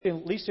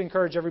at least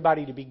encourage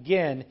everybody to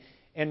begin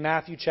in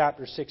Matthew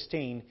chapter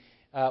 16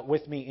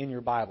 with me in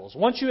your Bibles.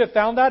 Once you have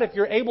found that, if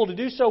you're able to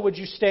do so, would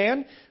you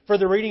stand for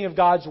the reading of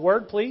God's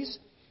Word, please?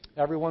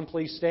 Everyone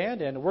please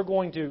stand, and we're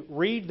going to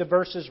read the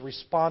verses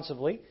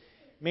responsively,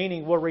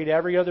 meaning we'll read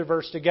every other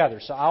verse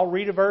together. So I'll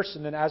read a verse,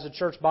 and then as a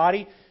church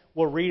body,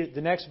 we'll read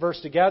the next verse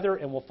together,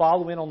 and we'll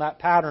follow in on that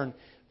pattern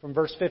from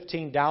verse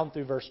 15 down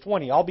through verse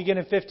 20. I'll begin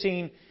in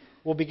 15.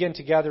 We'll begin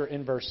together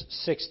in verse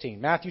 16.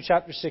 Matthew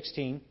chapter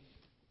 16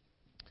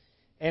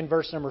 and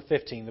verse number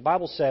 15. The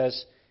Bible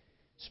says,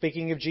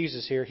 speaking of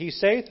Jesus here, He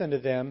saith unto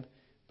them,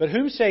 But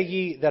whom say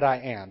ye that I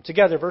am?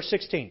 Together, verse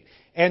 16.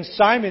 And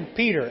Simon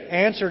Peter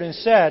answered and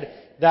said,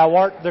 Thou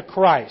art the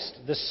Christ,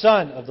 the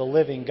Son of the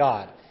living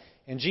God.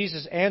 And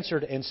Jesus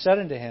answered and said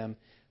unto him,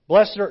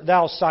 Blessed art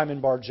thou, Simon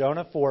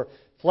Bar-Jonah, for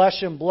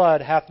flesh and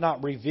blood hath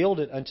not revealed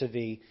it unto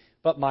thee,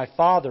 but my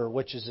Father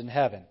which is in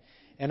heaven.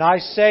 And I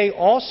say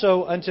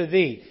also unto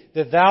thee,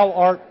 that thou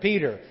art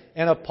Peter,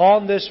 and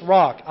upon this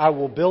rock I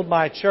will build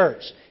my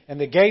church,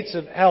 and the gates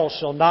of hell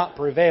shall not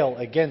prevail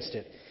against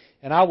it.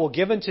 And I will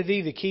give unto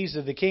thee the keys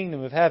of the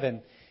kingdom of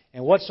heaven,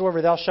 and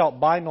whatsoever thou shalt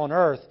bind on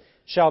earth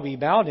shall be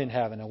bound in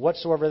heaven, and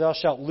whatsoever thou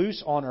shalt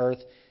loose on earth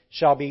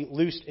shall be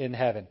loosed in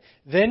heaven.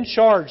 Then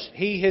charged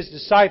he his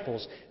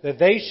disciples that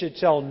they should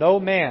tell no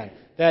man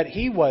that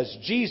he was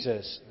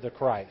Jesus the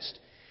Christ.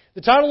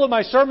 The title of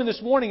my sermon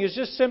this morning is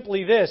just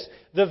simply this: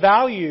 the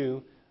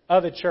value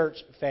of a church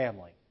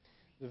family.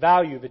 The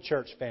value of a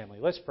church family.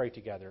 Let's pray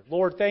together.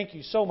 Lord, thank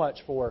you so much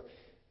for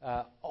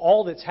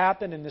all that's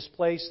happened in this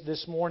place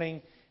this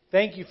morning.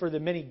 Thank you for the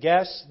many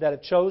guests that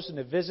have chosen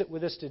to visit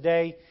with us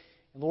today.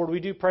 And Lord, we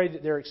do pray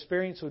that their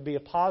experience would be a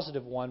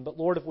positive one. But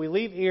Lord, if we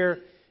leave here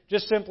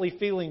just simply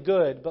feeling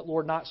good, but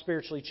Lord, not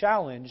spiritually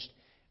challenged,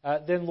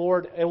 then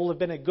Lord, it will have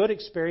been a good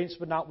experience,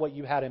 but not what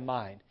you had in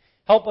mind.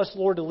 Help us,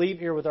 Lord, to leave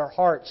here with our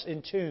hearts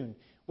in tune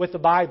with the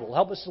Bible.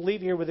 Help us to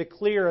leave here with a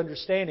clear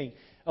understanding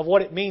of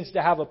what it means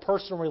to have a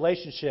personal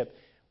relationship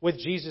with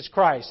Jesus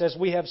Christ. As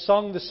we have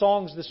sung the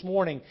songs this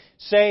morning,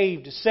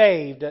 saved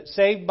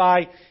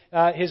by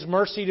His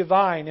mercy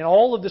divine. And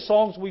all of the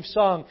songs we've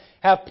sung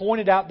have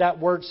pointed out that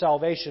word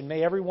salvation.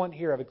 May everyone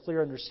here have a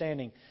clear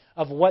understanding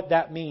of what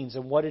that means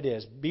and what it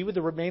is. Be with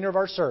the remainder of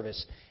our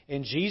service.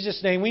 In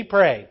Jesus' name we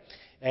pray.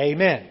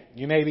 Amen.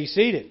 You may be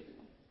seated.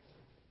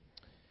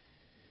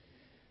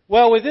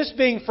 Well, with this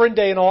being Friend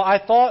Day and all,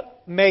 I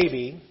thought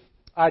maybe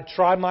I'd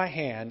try my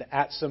hand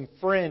at some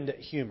friend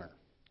humor.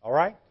 All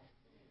right?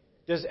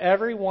 Does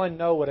everyone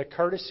know what a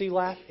courtesy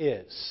laugh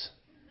is?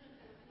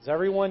 Does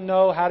everyone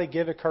know how to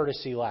give a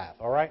courtesy laugh?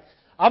 All right?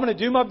 I'm going to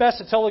do my best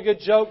to tell a good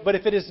joke, but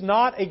if it is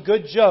not a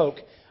good joke,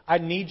 I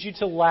need you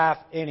to laugh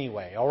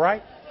anyway. All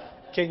right?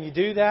 Can you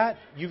do that?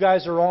 You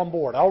guys are on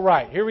board. All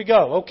right, here we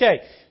go.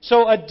 Okay,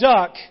 so a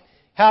duck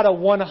had a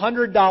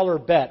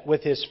 $100 bet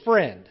with his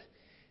friend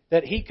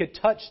that he could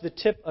touch the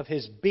tip of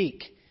his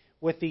beak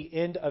with the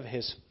end of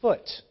his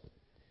foot.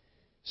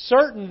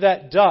 Certain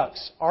that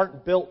ducks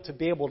aren't built to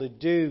be able to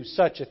do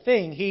such a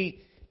thing,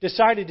 he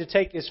decided to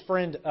take his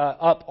friend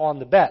up on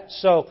the bet.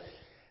 So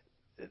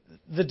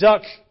the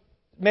duck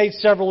made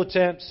several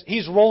attempts.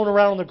 He's rolling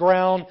around on the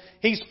ground.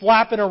 He's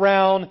flapping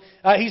around.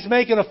 He's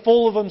making a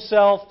fool of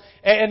himself.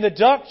 And the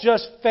duck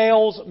just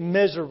fails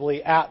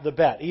miserably at the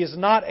bet. He is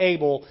not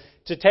able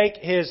to take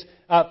his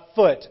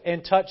foot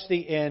and touch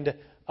the end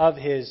of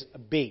his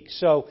beak.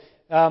 So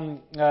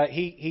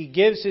he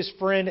gives his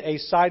friend a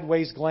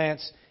sideways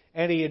glance,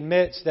 and he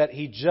admits that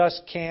he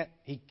just can't.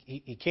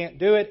 He can't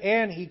do it,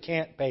 and he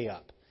can't pay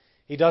up.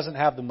 He doesn't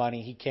have the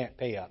money. He can't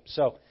pay up.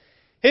 So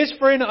his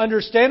friend,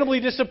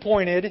 understandably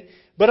disappointed,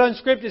 but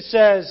unscripted,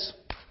 says,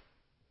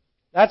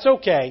 "That's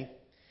okay.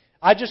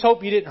 I just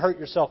hope you didn't hurt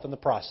yourself in the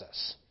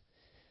process."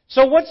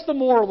 So what's the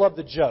moral of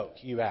the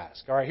joke, you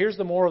ask? All right, here's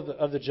the moral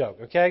of the joke,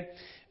 okay?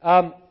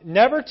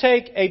 Never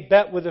take a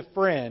bet with a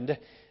friend.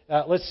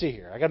 Let's see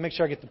here. I got to make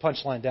sure I get the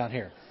punchline down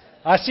here.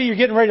 I see you're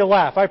getting ready to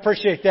laugh. I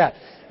appreciate that.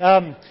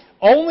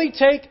 Only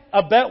take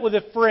a bet with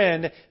a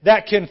friend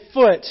that can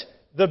foot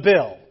the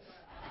bill.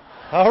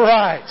 All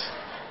right.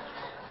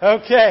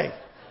 Okay.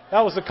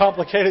 That was a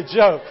complicated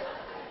joke.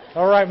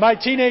 All right. My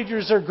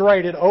teenagers are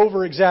great at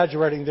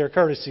over-exaggerating their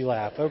courtesy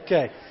laugh.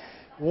 Okay.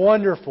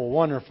 Wonderful,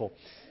 wonderful.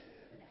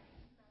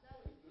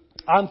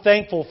 I'm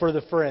thankful for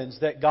the friends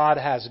that God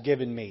has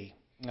given me.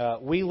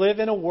 We live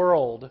in a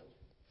world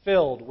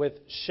filled with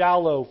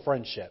shallow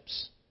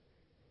friendships.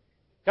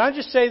 Can I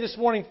just say this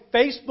morning,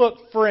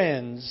 Facebook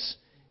friends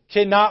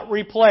cannot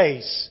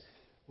replace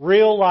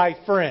real life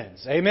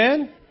friends.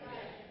 Amen?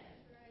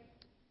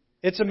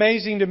 It's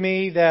amazing to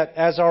me that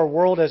as our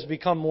world has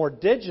become more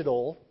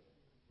digital,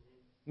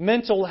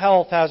 mental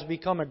health has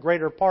become a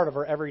greater part of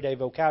our everyday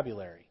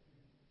vocabulary.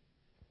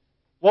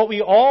 What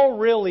we all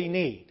really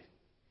need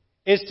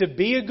is to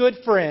be a good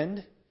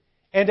friend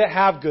and to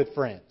have good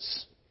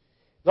friends.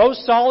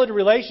 Those solid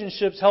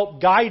relationships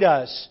help guide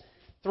us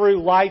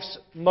through life's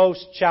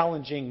most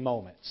challenging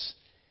moments.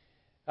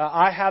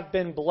 I have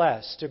been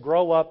blessed to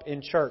grow up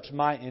in church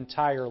my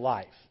entire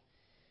life.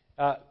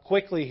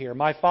 Quickly here,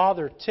 my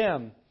father,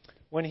 Tim,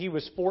 when he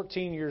was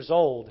 14 years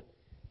old,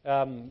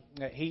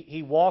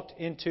 he walked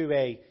into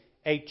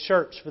a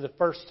church for the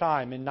first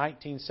time in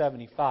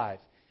 1975.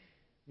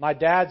 My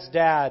dad's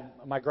dad,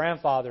 my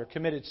grandfather,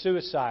 committed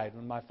suicide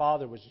when my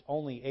father was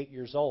only 8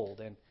 years old.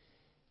 And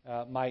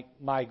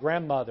my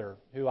grandmother,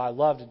 who I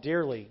loved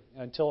dearly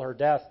until her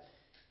death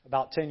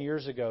about 10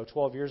 years ago,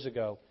 12 years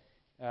ago,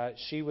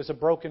 she was a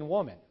broken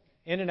woman,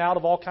 in and out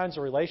of all kinds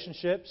of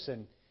relationships,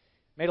 and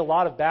made a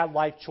lot of bad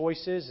life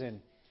choices,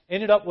 and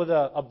ended up with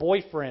a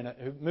boyfriend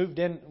who moved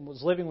in,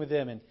 was living with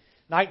him in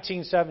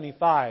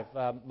 1975.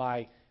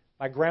 My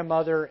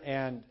grandmother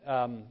and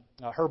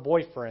her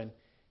boyfriend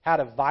had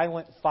a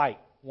violent fight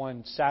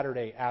one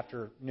Saturday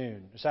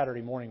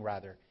morning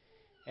rather,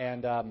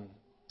 and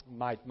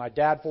my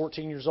dad,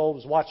 14 years old,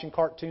 was watching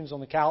cartoons on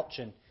the couch,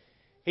 and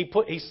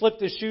he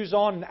slipped his shoes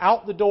on, and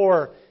out the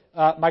door,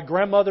 my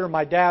grandmother and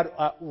my dad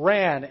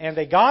ran, and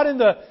they got in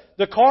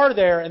the car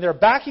there, and they're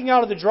backing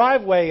out of the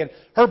driveway, and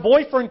her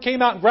boyfriend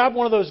came out and grabbed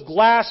one of those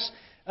glass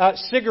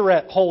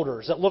cigarette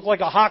holders that looked like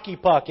a hockey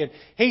puck, and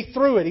he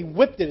threw it. He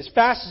whipped it as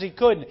fast as he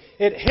could, and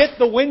it hit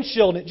the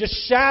windshield, and it just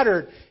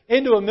shattered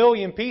into a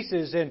million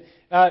pieces. And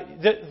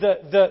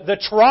the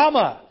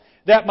trauma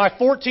that my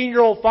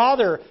 14-year-old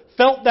father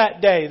felt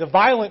that day, the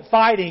violent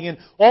fighting and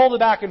all the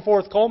back and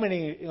forth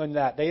culminating in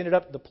that, they ended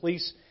up at the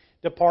police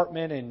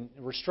department and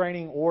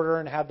restraining order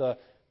and had the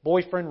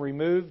boyfriend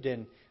removed.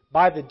 And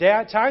by the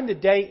time the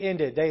day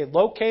ended, they had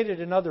located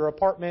another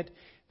apartment.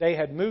 They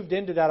had moved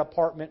into that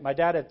apartment. My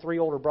dad had 3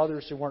 older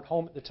brothers who weren't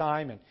home at the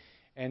time,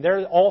 and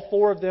all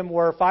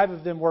 5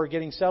 of them were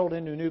getting settled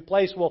into a new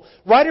place. Well,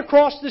 right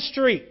across the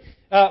street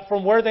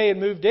from where they had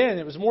moved in,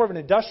 it was more of an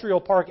industrial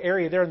park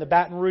area there in the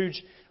Baton Rouge,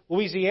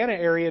 Louisiana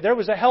area, there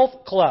was a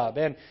health club.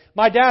 And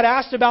my dad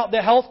asked about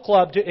the health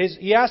club.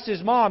 He asked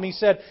his mom, he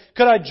said,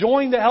 could I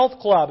join the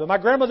health club? And my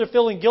grandmother,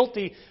 feeling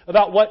guilty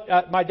about what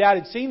my dad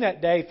had seen that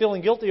day,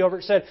 feeling guilty over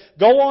it, said,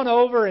 go on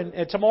over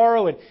and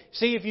tomorrow and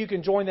see if you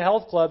can join the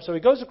health club. So he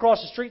goes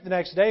across the street the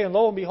next day, and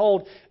lo and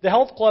behold, the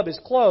health club is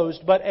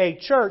closed, but a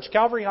church,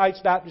 Calvary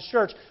Heights Baptist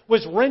Church,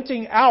 was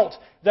renting out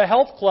the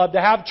health club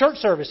to have church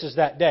services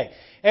that day.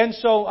 And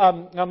so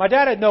my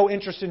dad had no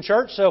interest in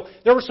church, so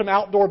there were some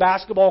outdoor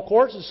basketball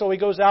courts, and so he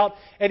goes out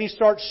and he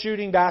starts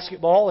shooting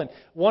basketball. And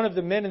one of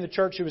the men in the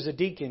church who was a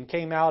deacon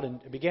came out and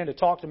began to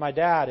talk to my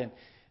dad and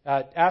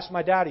asked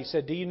my dad, he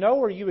said, do you know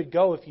where you would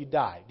go if you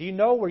died? Do you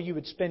know where you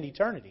would spend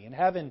eternity, in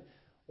heaven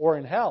or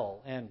in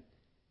hell? And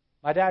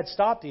my dad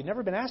stopped. He had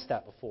never been asked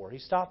that before. He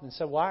stopped and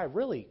said, well, I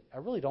really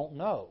don't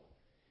know.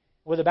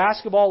 With a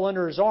basketball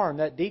under his arm,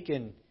 that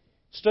deacon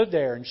stood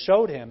there and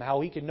showed him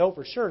how he could know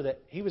for sure that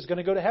he was going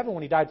to go to heaven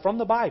when he died from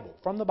the Bible.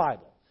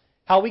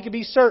 How we could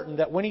be certain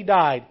that when he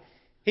died,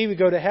 he would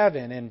go to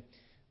heaven. And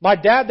my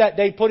dad that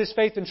day put his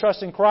faith and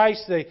trust in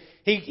Christ.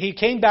 He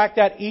came back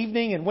that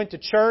evening and went to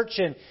church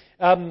and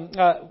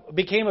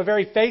became a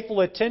very faithful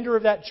attender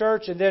of that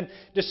church, and then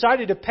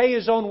decided to pay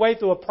his own way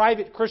through a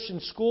private Christian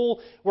school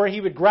where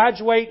he would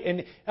graduate.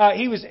 And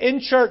he was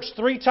in church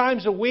 3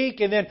 times a week.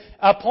 And then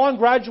upon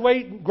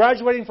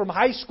graduating from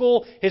high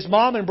school, his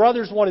mom and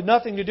brothers wanted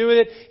nothing to do with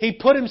it. He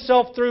put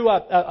himself through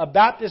a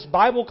Baptist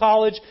Bible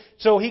college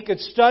so he could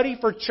study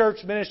for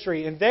church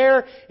ministry. And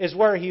there is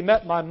where he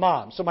met my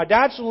mom. So my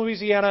dad's from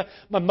Louisiana,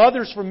 my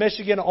mother's from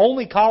Michigan.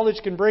 Only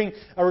college can bring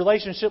a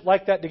relationship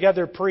like that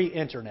together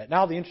pre-internet.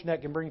 Now the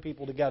internet can bring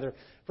people together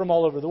from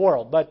all over the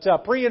world. But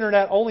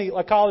pre-internet, only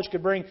a college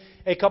could bring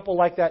a couple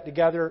like that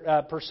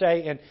together per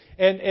se.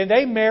 And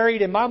they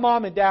married, and my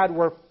mom and dad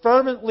were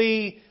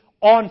fervently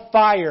on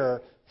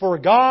fire for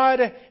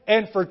God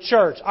and for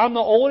church. I'm the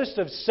oldest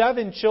of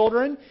 7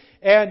 children.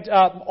 And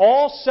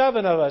all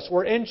 7 of us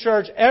were in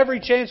church every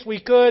chance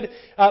we could.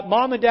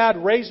 Mom and Dad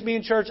raised me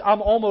in church.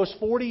 I'm almost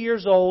 40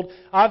 years old.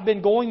 I've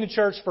been going to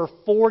church for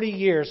 40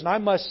 years. And I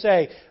must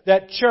say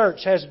that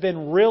church has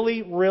been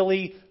really,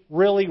 really,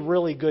 really,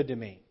 really good to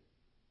me.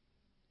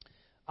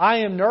 I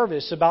am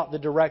nervous about the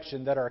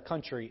direction that our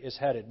country is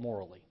headed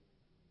morally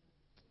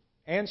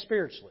and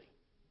spiritually.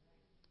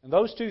 And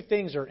those 2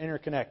 things are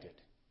interconnected.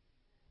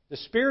 The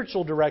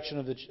spiritual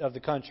direction of the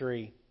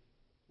country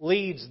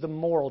leads the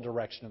moral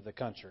direction of the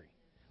country.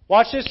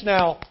 Watch this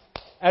now.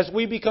 As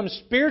we become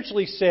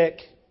spiritually sick,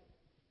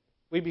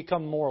 we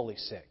become morally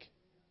sick.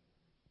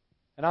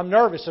 And I'm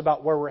nervous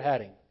about where we're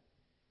heading.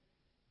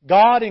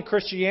 God and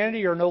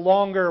Christianity are no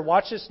longer,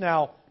 watch this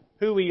now,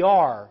 who we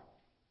are.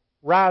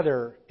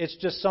 Rather, it's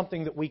just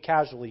something that we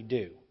casually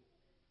do.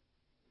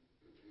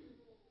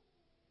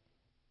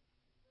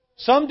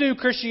 Some do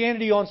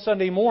Christianity on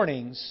Sunday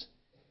mornings,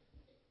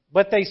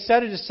 but they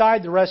set it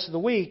aside the rest of the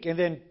week and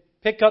then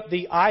pick up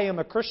the I am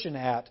a Christian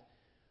hat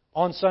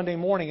on Sunday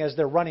morning as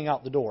they're running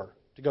out the door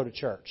to go to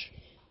church.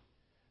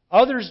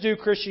 Others do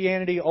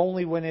Christianity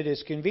only when it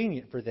is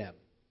convenient for them.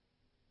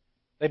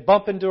 They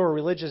bump into a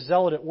religious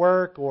zealot at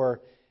work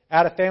or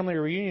at a family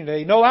reunion.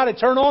 They know how to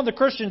turn on the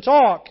Christian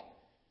talk,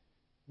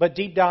 but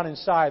deep down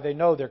inside they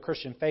know their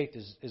Christian faith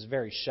is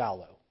very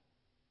shallow.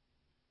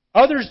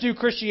 Others do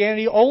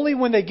Christianity only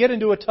when they get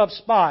into a tough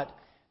spot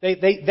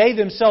they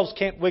themselves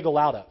can't wiggle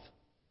out of.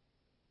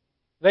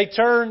 They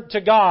turn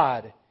to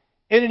God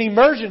in an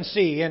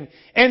emergency and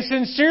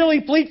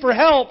sincerely plead for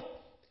help.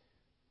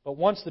 But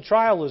once the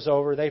trial is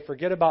over, they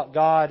forget about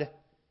God,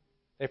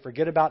 they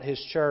forget about His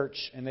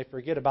church, and they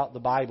forget about the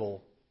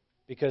Bible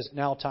because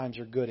now times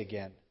are good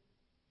again.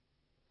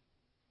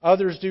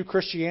 Others do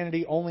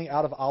Christianity only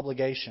out of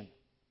obligation.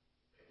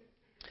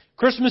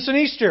 Christmas and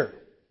Easter.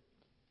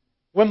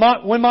 When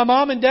my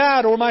mom and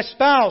dad or my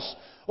spouse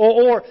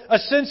or a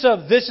sense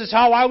of this is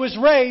how I was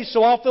raised,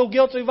 so I'll feel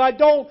guilty if I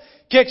don't,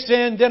 kicks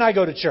in, then I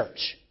go to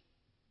church.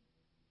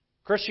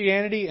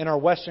 Christianity in our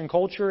Western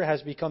culture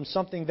has become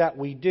something that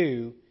we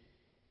do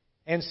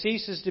and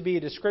ceases to be a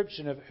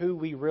description of who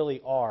we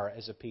really are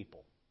as a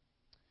people.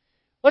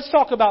 Let's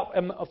talk about,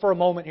 for a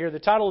moment here, the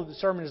title of the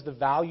sermon is The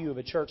Value of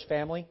a Church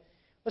Family.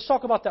 Let's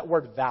talk about that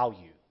word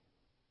value.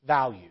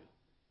 Value.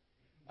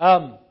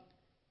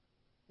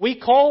 We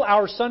call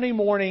our Sunday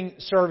morning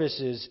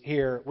services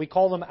here, we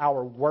call them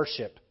our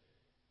worship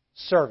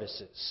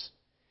services.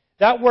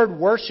 That word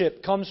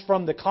worship comes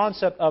from the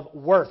concept of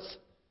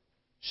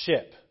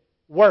worth-ship.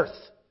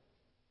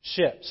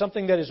 Worth-ship.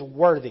 Something that is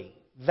worthy,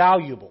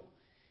 valuable.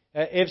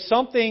 If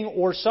something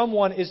or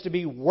someone is to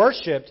be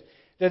worshipped,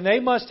 then they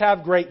must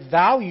have great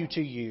value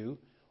to you,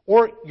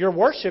 or your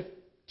worship,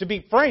 to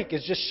be frank,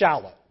 is just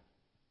shallow.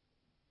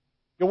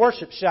 Your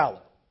worship's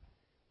shallow.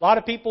 A lot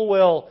of people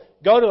will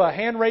go to a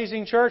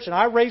hand-raising church, and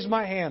I raise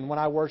my hand when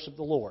I worship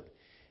the Lord.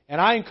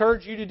 And I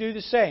encourage you to do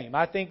the same.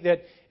 I think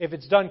that if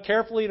it's done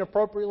carefully and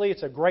appropriately,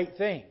 it's a great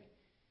thing.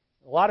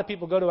 A lot of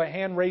people go to a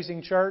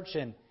hand-raising church,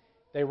 and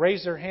they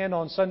raise their hand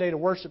on Sunday to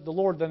worship the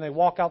Lord, then they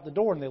walk out the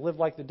door and they live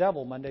like the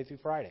devil Monday through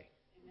Friday.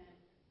 Amen.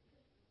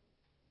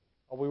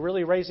 Are we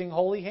really raising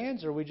holy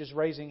hands, or are we just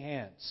raising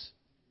hands?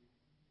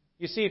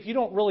 You see, if you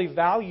don't really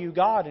value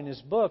God and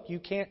His book, you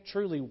can't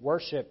truly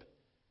worship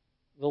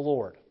the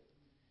Lord.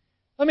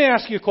 Let me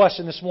ask you a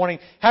question this morning.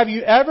 Have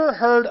you ever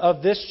heard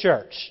of this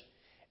church?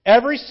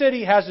 Every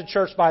city has a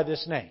church by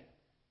this name.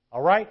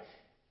 All right?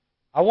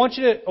 I want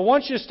you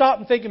to stop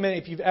and think a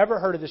minute if you've ever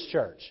heard of this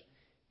church.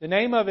 The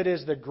name of it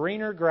is the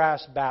Greener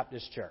Grass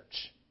Baptist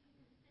Church.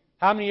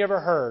 How many ever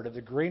heard of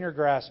the Greener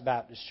Grass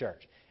Baptist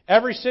Church?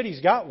 Every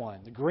city's got one.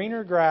 The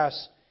Greener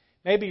Grass,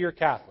 maybe you're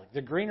Catholic.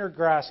 The Greener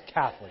Grass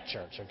Catholic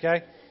Church,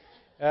 okay?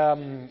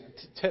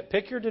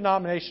 Pick your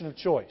denomination of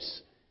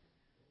choice.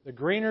 The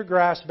Greener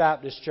Grass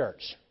Baptist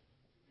Church.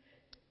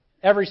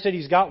 Every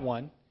city's got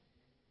one.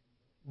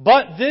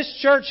 But this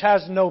church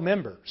has no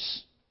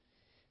members.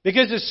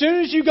 Because as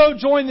soon as you go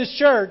join this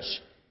church,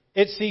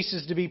 it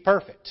ceases to be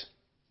perfect.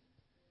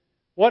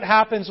 What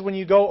happens when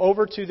you go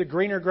over to the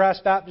Greener Grass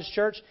Baptist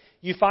Church?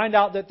 You find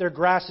out that their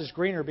grass is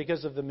greener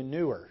because of the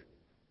manure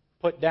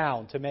put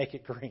down to make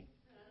it green.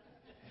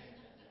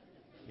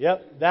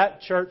 Yep,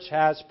 that church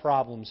has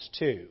problems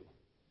too.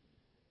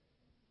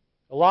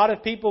 A lot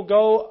of people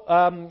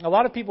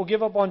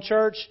give up on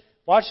church.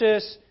 Watch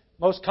this.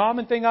 Most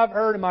common thing I've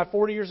heard in my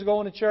 40 years of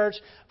going to church,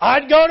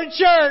 I'd go to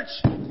church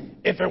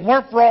if it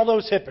weren't for all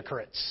those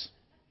hypocrites.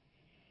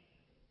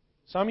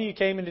 Some of you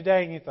came in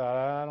today and you thought,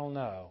 I don't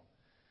know.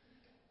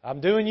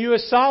 I'm doing you a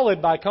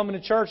solid by coming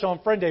to church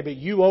on Friend Day, but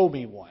you owe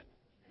me one.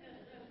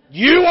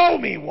 You owe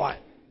me one.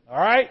 All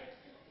right?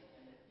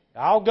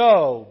 I'll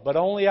go, but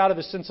only out of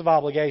a sense of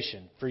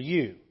obligation for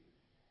you.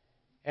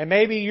 And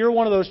maybe you're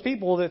one of those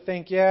people that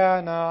think,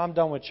 yeah, no, I'm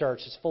done with church.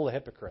 It's full of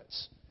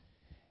hypocrites.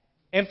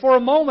 And for a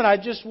moment, I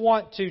just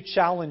want to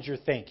challenge your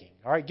thinking.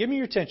 All right, give me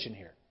your attention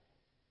here.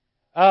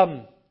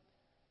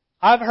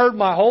 I've heard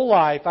my whole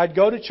life I'd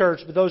go to church,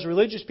 but those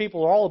religious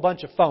people are all a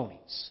bunch of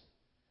phonies.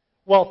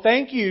 Well,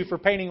 thank you for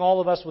painting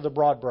all of us with a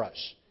broad brush.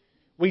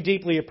 We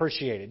deeply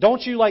appreciate it.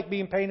 Don't you like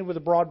being painted with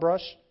a broad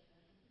brush?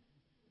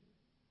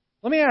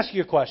 Let me ask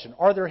you a question.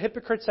 Are there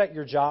hypocrites at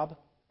your job?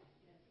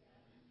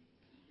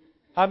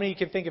 How many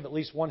can think of at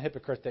least one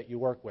hypocrite that you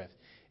work with?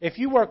 If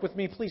you work with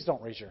me, please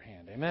don't raise your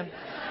hand. Amen?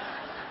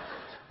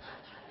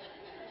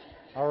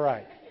 All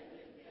right.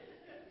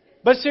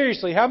 But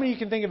seriously, how many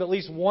can think of at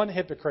least one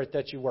hypocrite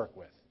that you work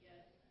with?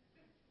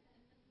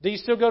 Do you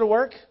still go to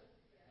work?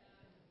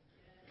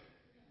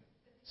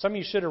 Some of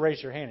you should have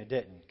raised your hand and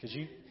didn't, because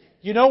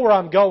you know where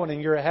I'm going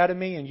and you're ahead of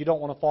me and you don't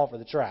want to fall for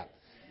the trap.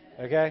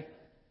 Okay?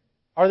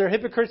 Are there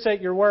hypocrites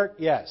at your work?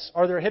 Yes.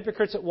 Are there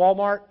hypocrites at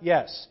Walmart?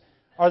 Yes.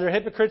 Are there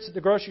hypocrites at the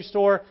grocery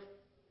store?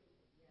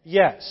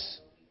 Yes.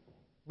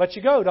 But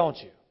you go, don't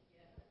you?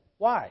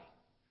 Why?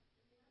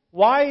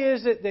 Why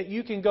is it that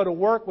you can go to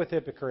work with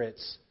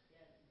hypocrites,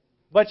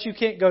 but you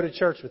can't go to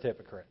church with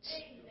hypocrites?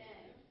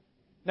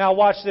 Now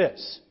watch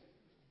this.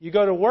 You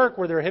go to work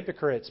where there are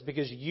hypocrites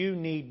because you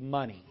need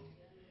money.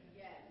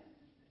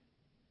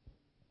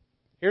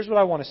 Here's what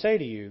I want to say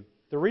to you.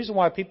 The reason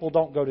why people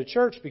don't go to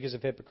church because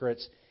of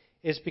hypocrites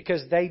is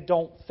because they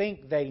don't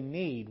think they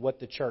need what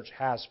the church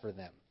has for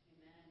them.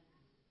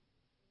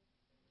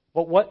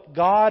 But what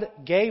God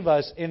gave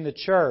us in the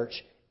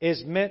church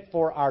is meant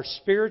for our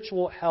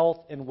spiritual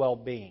health and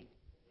well-being.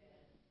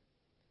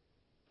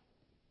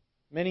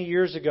 Many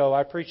years ago,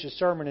 I preached a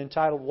sermon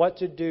entitled, What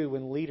to Do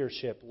When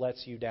Leadership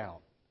Lets You Down.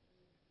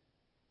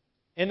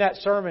 In that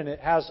sermon, it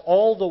has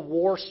all the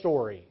war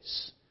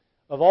stories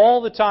of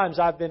all the times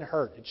I've been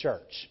hurt at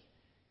church.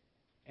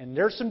 And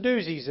there's some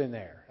doozies in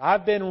there.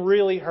 I've been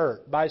really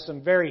hurt by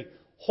some very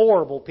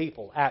horrible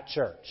people at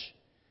church.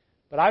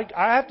 But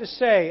I have to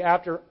say,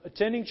 after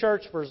attending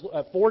church for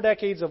 4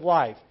 decades of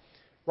life,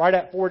 right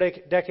at 4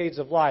 decades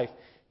of life,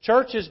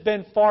 church has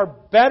been far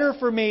better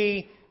for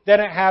me than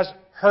it has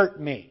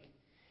hurt me.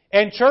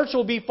 And church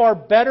will be far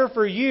better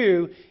for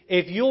you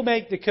if you'll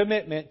make the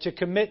commitment to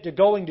commit to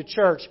going to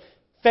church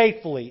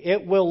faithfully.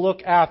 It will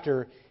look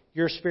after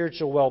your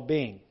spiritual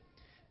well-being.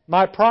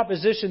 My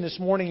proposition this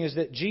morning is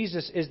that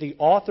Jesus is the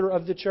author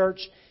of the church.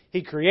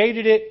 He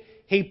created it.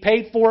 He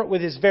paid for it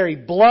with His very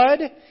blood.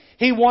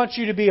 He wants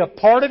you to be a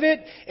part of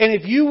it. And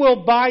if you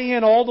will buy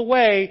in all the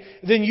way,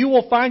 then you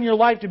will find your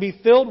life to be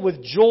filled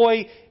with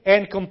joy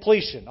and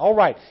completion. All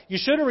right. You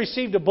should have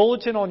received a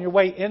bulletin on your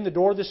way in the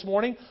door this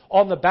morning.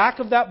 On the back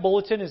of that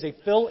bulletin is a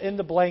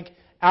fill-in-the-blank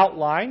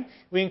outline.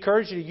 We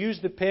encourage you to use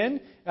the pen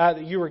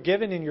that you were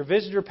given in your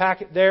visitor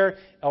packet there,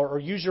 or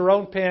use your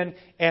own pen,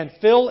 and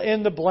fill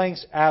in the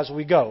blanks as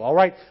we go. All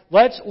right?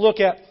 Let's look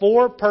at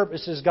 4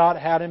 purposes God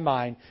had in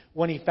mind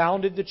when He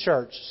founded the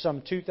church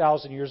some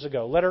 2,000 years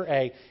ago.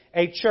 Letter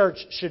A church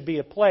should be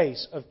a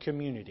place of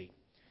community.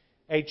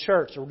 A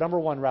church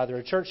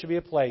should be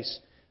a place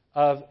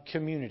of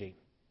community.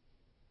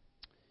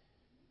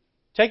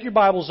 Take your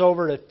Bibles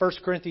over to 1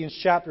 Corinthians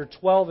chapter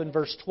 12 and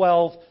verse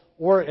 12.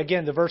 Or,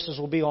 again, the verses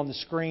will be on the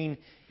screen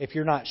if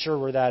you're not sure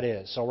where that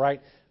is. All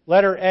right?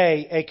 Letter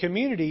A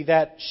community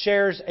that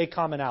shares a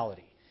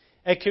commonality.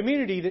 A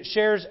community that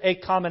shares a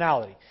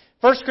commonality.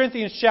 1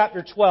 Corinthians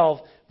chapter 12,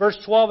 verse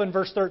 12 and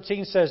verse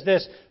 13 says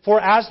this, "For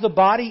as the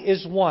body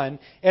is one,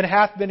 and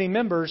hath many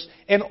members,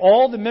 and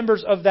all the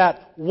members of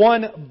that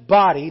one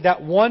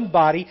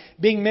body,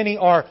 being many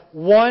are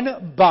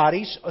one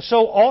body,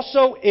 so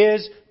also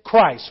is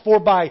Christ.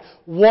 For by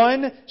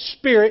one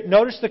Spirit,"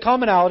 notice the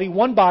commonality,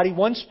 one body,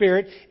 one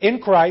Spirit in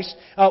Christ,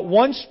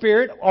 one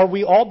Spirit are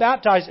we all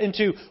baptized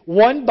into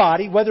one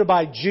body, whether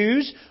by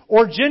Jews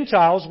or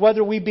Gentiles,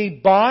 whether we be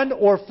bond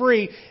or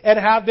free, and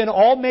have been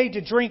all made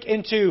to drink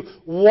into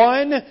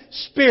one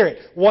Spirit,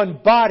 one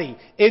body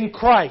in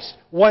Christ,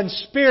 one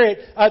Spirit.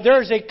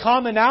 There is a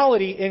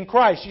commonality in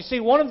Christ. You see,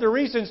 one of the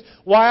reasons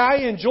why I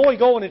enjoy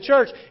going to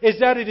church is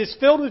that it is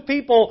filled with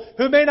people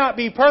who may not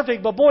be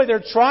perfect, but boy, they're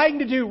trying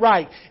to do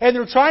right, and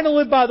they're trying to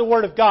live by the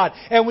Word of God.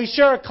 And we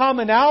share a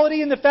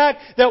commonality in the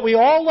fact that we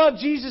all love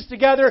Jesus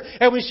together,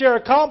 and we share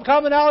a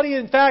commonality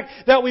in the fact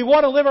that we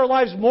want to live our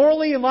lives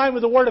morally in line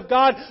with the Word of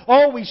God.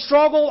 Oh, we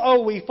struggle.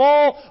 Oh, we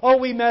fall. Oh,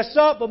 we mess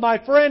up. But my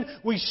friend,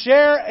 we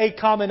share a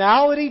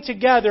commonality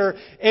together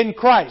in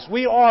Christ.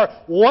 We are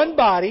one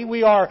body.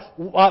 We are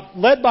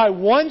led by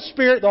one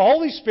Spirit, the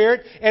Holy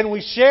Spirit, and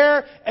we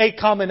share a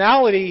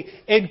commonality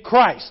in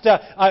Christ.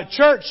 A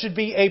church should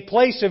be a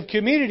place of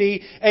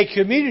community, a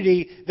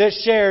community that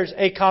shares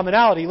a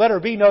commonality.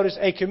 Letter B, notice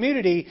a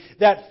community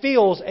that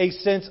feels a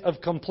sense of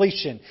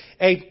completion.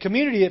 A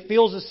community that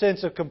feels a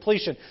sense of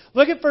completion.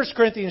 Look at 1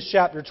 Corinthians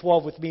chapter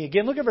 12 with me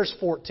again. Look at verse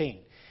 14.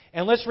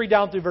 And let's read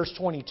down through verse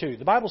 22.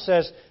 The Bible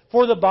says,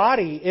 "For the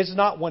body is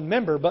not one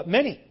member, but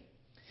many.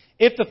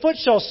 If the foot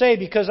shall say,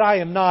 because I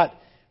am not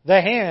the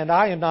hand,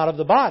 I am not of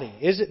the body,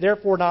 is it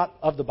therefore not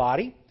of the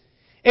body?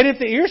 And if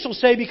the ear shall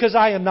say, because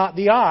I am not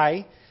the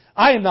eye,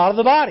 I am not of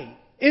the body,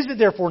 is it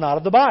therefore not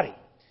of the body?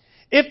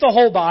 If the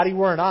whole body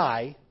were an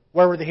eye,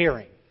 where were the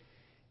hearing?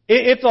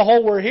 If the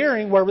whole were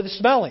hearing, where were the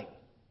smelling?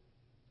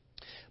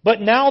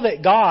 But now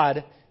that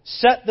God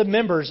set the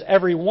members,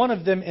 every one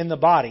of them in the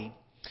body,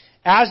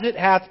 as it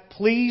hath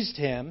pleased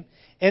Him,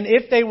 and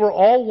if they were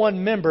all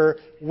one member,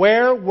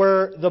 where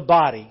were the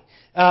body?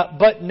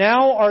 But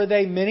now are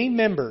they many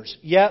members,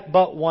 yet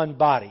but one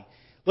body."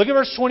 Look at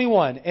verse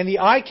 21. "And the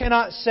eye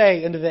cannot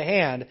say unto the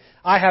hand,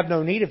 I have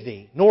no need of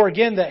thee, nor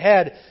again the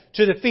head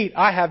to the feet,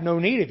 I have no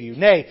need of you.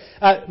 Nay,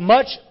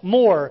 much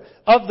more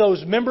of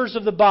those members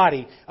of the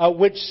body,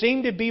 which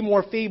seem to be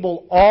more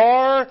feeble,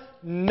 are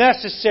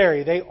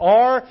necessary." They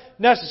are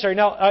necessary.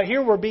 Now,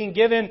 here we're being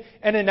given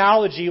an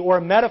analogy or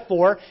a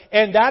metaphor,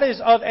 and that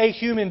is of a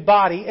human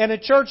body. And a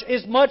church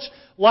is much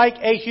like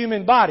a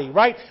human body,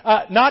 right?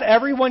 Not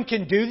everyone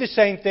can do the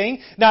same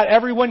thing. Not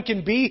everyone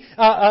can be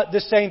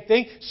the same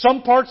thing.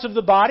 Some parts of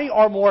the body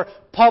are more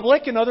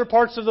public, and other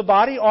parts of the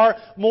body are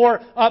more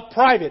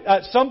private.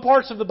 Some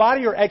parts of the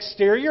body are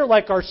exterior,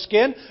 like our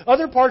skin.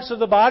 Other parts of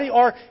the body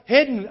are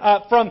hidden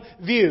from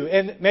view,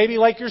 and maybe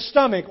like your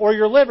stomach or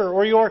your liver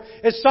or your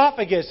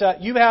esophagus.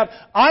 You have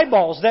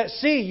eyeballs that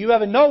see. You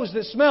have a nose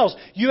that smells.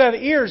 You have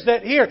ears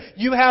that hear.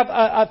 You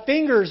have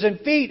fingers and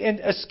feet and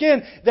a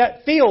skin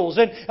that feels.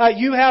 And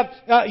you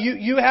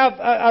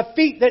have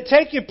feet that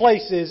take you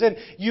places. And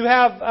you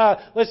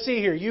have, let's see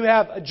here, you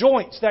have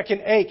joints that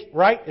can ache,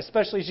 right?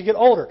 Especially as you get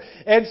older.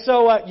 And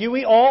so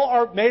we all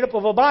are made up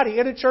of a body.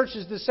 And a church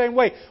is the same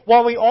way.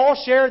 While we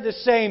all share the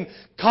same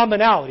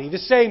commonality, the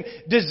same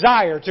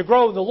desire to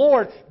grow in the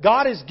Lord,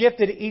 God has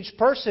gifted each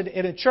person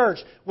in a church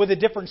with a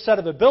different set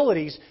of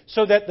abilities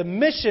so that the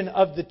mission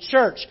of the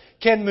church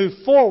can move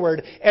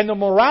forward and the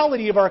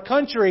morality of our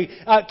country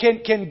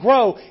can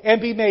grow and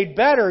be made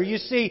better. You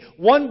see,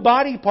 one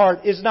body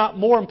part is not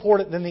more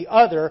important than the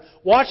other.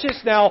 Watch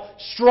this now.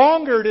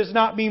 Stronger does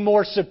not mean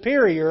more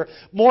superior.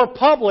 More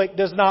public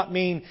does not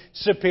mean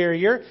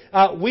superior.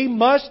 We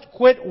must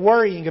quit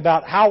worrying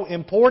about how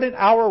important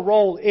our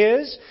role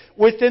is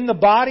within the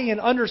body and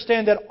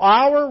understand that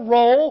our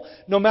role,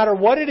 no matter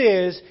what it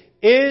is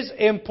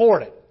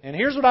important. And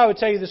here's what I would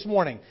tell you this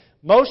morning.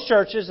 Most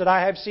churches that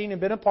I have seen and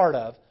been a part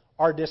of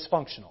are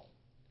dysfunctional.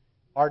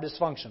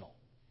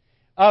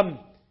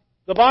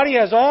 The body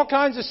has all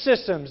kinds of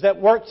systems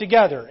that work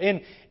together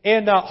in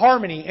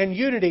harmony and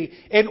unity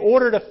in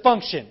order to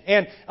function.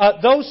 And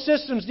those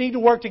systems need to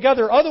work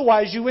together.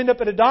 Otherwise, you end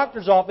up at a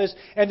doctor's office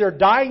and they're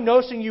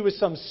diagnosing you with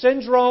some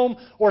syndrome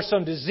or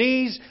some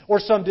disease or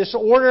some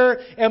disorder.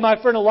 And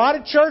my friend, a lot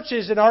of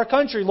churches in our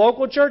country,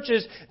 local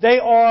churches, they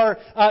are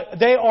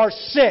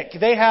sick.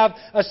 They have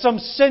some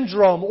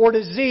syndrome or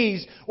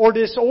disease or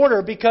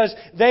disorder because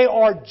they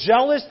are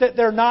jealous that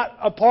they're not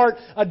a part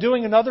of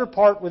doing another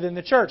part within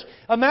the church.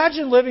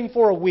 Imagine living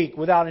for a week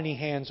without any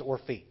hands or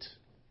feet.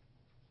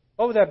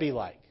 What would that be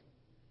like?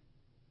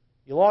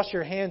 You lost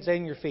your hands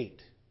and your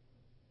feet.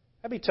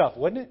 That'd be tough,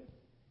 wouldn't it?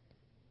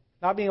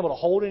 Not being able to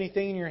hold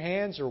anything in your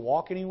hands or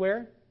walk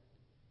anywhere.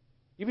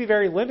 You'd be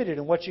very limited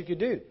in what you could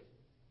do.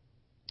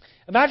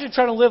 Imagine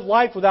trying to live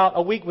life without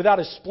a week without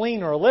a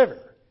spleen or a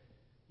liver.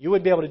 You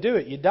wouldn't be able to do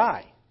it. You'd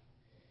die.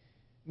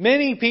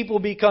 Many people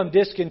become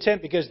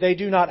discontent because they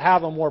do not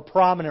have a more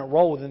prominent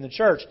role within the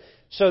church,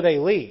 so they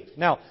leave.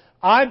 Now,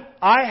 I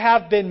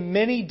have been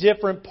many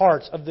different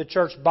parts of the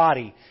church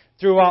body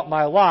throughout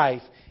my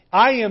life.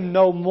 I am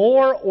no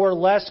more or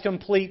less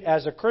complete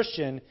as a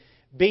Christian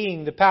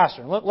being the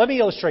pastor. Let me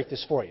illustrate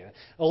this for you.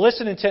 Now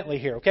listen intently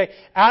here, okay?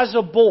 As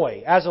a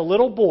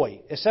little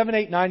boy, a 7,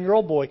 8,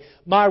 9-year-old boy,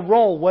 my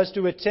role was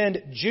to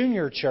attend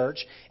junior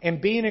church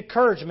and be an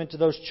encouragement to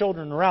those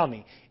children around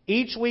me.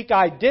 Each week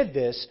I did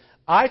this,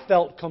 I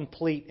felt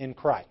complete in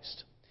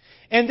Christ.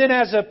 And then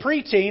as a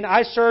preteen,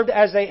 I served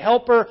as a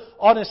helper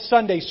on a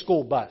Sunday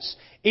school bus.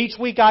 Each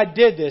week I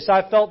did this.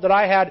 I felt that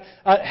I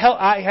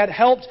had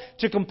helped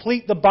to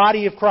complete the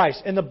body of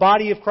Christ, and the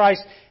body of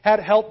Christ had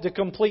helped to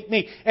complete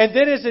me. And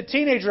then as a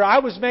teenager, I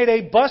was made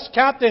a bus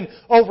captain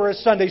over a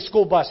Sunday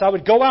school bus. I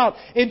would go out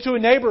into a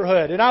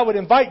neighborhood, and I would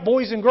invite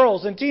boys and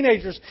girls and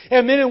teenagers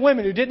and men and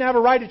women who didn't have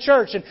a ride to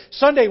church. And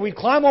Sunday, we'd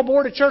climb on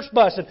board a church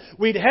bus, and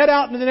we'd head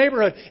out into the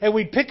neighborhood, and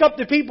we'd pick up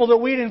the people that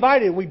we'd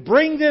invited. We'd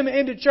bring them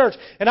into church.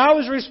 And I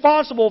was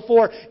responsible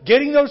for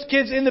getting those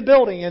kids in the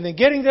building and then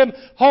getting them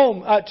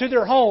home to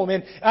their home.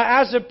 And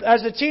as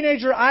a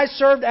teenager, I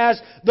served as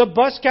the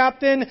bus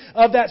captain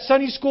of that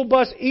Sunday school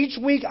bus. Each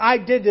week I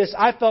did this.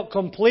 I felt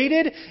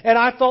completed, and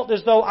I felt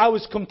as though I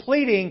was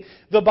completing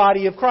the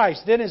body of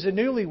Christ. Then as a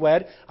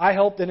newlywed, I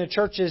helped in a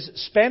church's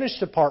Spanish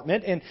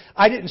department, and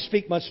I didn't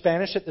speak much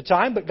Spanish at the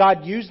time, but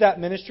God used that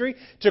ministry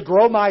to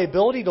grow my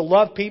ability to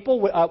love people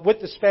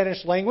with the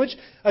Spanish language.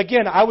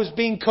 Again, I was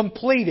being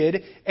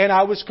completed, and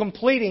I was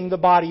completing the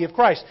body of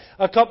Christ.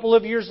 A couple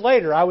of years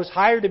later, I was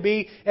hired to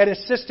be an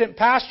assistant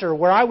pastor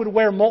where I would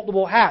wear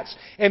multiple hats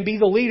and be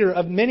the leader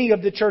of many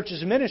of the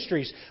church's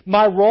ministries.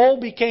 My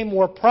role became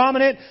more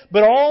prominent,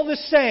 but all the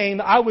same,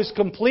 I was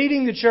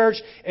completing the church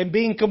and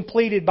being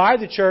completed by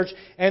the church.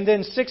 And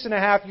then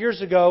 6.5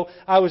 years ago,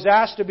 I was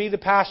asked to be the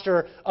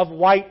pastor of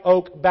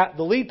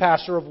the lead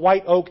pastor of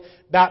White Oak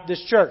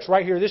Baptist Church,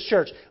 right here, this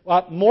church.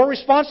 More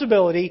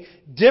responsibility,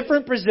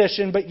 different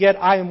position, but yet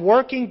I am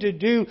working to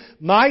do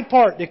my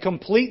part to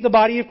complete the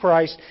body of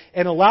Christ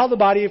and allow the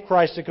body of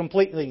Christ to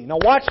complete me. Now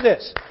watch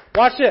this.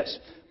 Watch this.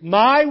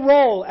 My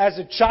role as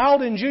a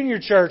child in junior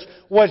church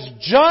was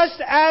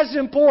just as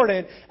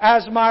important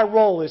as my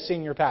role as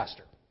senior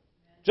pastor.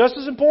 Just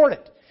as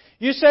important.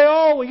 You say,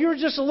 oh, well, you were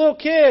just a little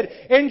kid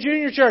in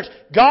junior church.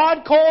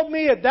 God called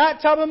me at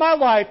that time of my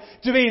life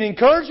to be an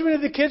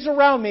encouragement to the kids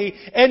around me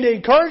and to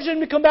encourage them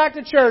to come back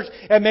to church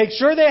and make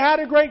sure they had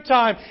a great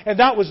time. And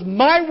that was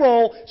my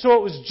role, so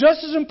it was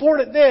just as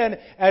important then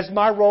as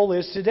my role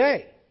is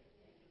today.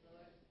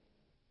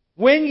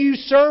 When you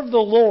serve the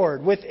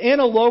Lord within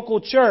a local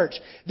church,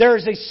 there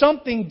is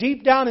something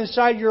deep down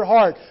inside your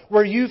heart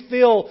where you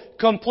feel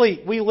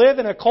complete. We live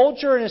in a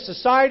culture and a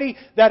society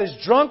that is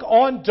drunk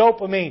on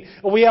dopamine.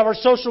 We have our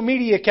social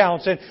media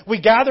accounts and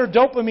we gather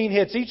dopamine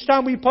hits each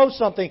time we post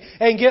something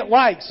and get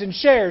likes and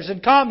shares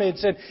and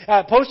comments and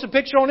post a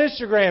picture on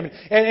Instagram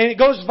and it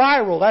goes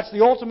viral. That's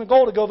the ultimate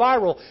goal, to go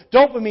viral.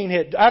 Dopamine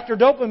hit after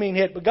dopamine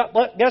hit.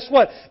 But guess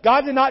what?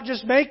 God did not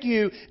just make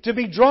you to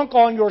be drunk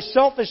on your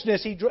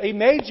selfishness. He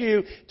made you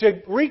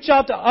to reach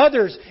out to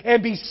others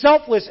and be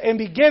selfless and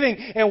be giving.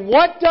 And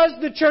what does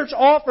the church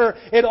offer?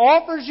 It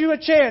offers you a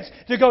chance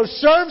to go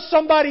serve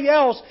somebody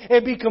else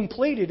and be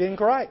completed in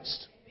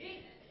Christ.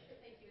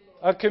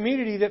 A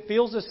community that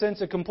feels a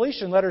sense of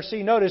completion. Letter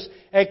C, notice,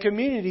 a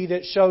community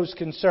that shows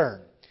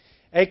concern.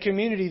 A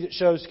community that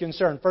shows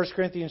concern. 1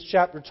 Corinthians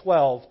chapter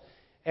 12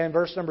 and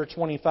verse number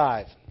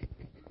 25.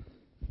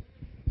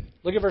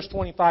 Look at verse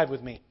 25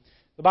 with me.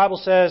 The Bible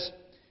says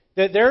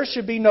that there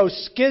should be no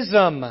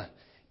schism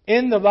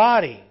in the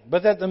body,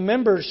 but that the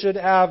members should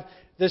have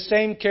the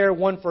same care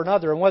one for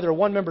another. And whether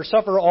one member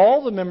suffer,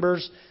 all the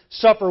members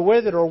suffer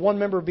with it, or one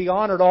member be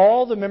honored,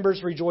 all the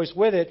members rejoice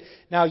with it.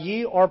 Now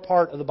ye are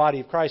part of the body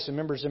of Christ, and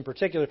members in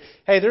particular.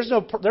 Hey, there's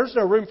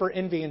no room for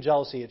envy and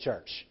jealousy at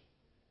church.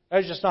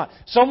 There's just not.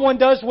 Someone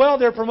does well,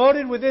 they're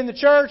promoted within the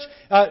church.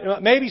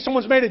 Maybe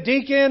someone's made a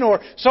deacon,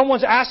 or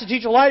someone's asked to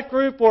teach a life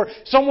group, or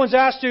someone's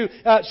asked to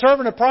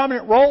serve in a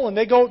prominent role, and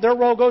their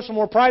role goes from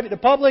more private to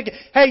public.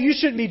 Hey, you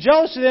shouldn't be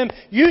jealous of them.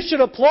 You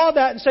should applaud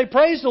that and say,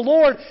 praise the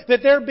Lord that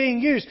they're being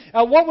used.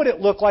 What would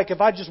it look like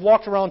if I just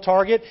walked around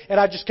Target and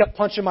I just kept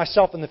punching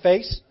myself in the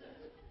face?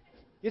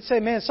 You'd say,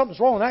 man, something's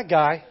wrong with that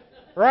guy.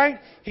 Right?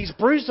 He's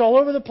bruised all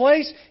over the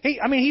place. He's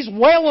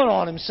wailing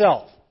on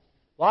himself.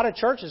 A lot of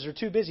churches are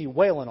too busy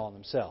wailing on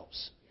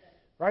themselves.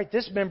 Right?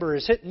 This member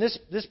is hitting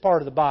this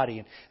part of the body,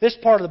 and this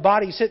part of the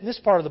body is hitting this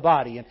part of the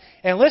body.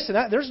 And listen,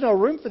 there's no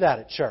room for that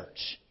at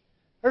church.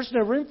 There's no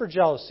room for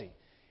jealousy.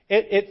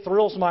 It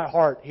thrills my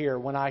heart here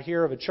when I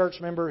hear of a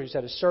church member who's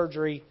had a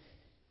surgery,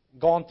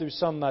 gone through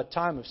some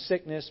time of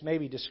sickness,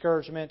 maybe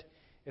discouragement.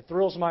 It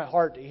thrills my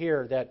heart to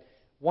hear that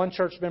one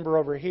church member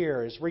over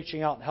here is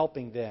reaching out and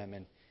helping them,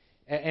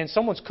 and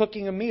someone's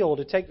cooking a meal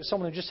to take to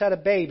someone who just had a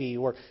baby,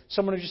 or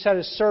someone who just had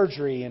a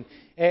surgery,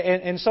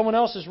 and someone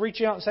else is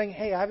reaching out and saying,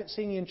 hey, I haven't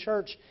seen you in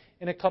church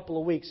in a couple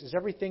of weeks. Is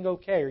everything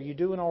okay? Are you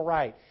doing all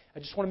right? I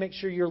just want to make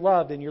sure you're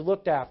loved and you're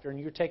looked after and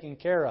you're taken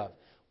care of.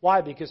 Why?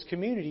 Because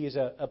community is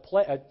a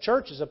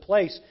church is a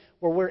place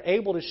where we're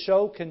able to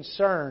show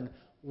concern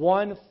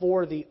one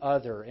for the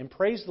other. And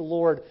praise the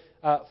Lord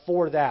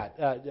for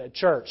that,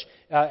 church,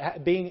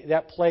 being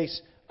that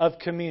place of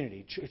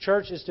community.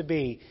 Church is to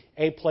be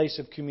a place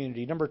of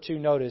community. Number 2,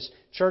 notice,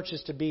 church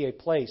is to be a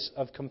place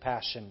of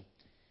compassion.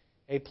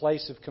 A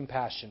place of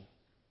compassion.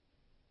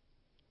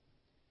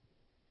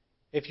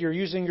 If you're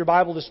using your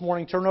Bible this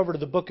morning, turn over to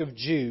the book of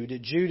Jude.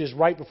 Jude is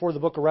right before the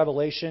book of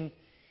Revelation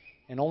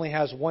and only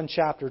has one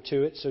chapter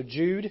to it. So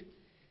Jude,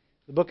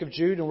 the book of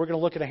Jude, and we're going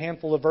to look at a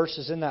handful of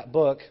verses in that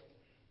book.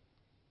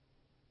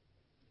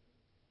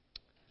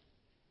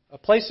 A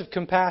place of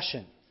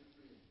compassion.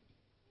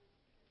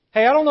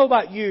 Hey, I don't know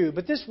about you,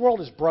 but this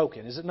world is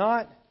broken, is it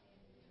not?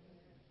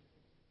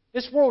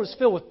 This world is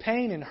filled with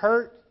pain and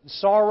hurt and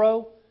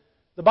sorrow.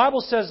 The Bible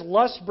says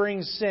lust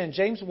brings sin.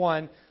 James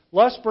 1,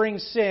 lust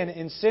brings sin,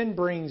 and sin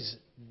brings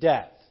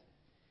death.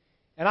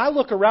 And I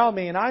look around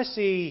me and I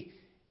see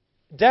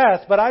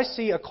death, but I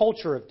see a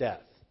culture of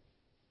death.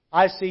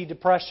 I see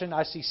depression,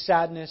 I see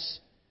sadness,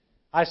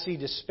 I see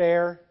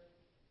despair.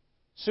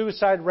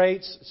 Suicide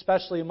rates,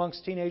 especially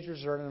amongst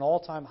teenagers, are at an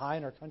all-time high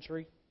in our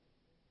country.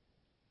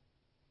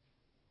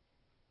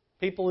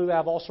 People who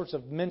have all sorts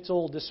of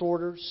mental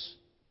disorders.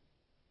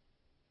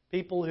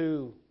 People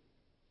who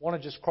want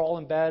to just crawl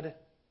in bed,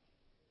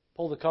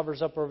 pull the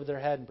covers up over their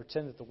head and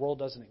pretend that the world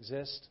doesn't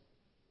exist.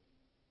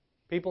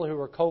 People who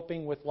are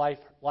coping with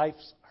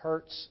life's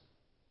hurts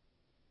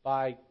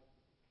by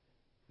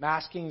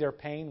masking their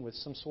pain with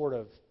some sort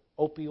of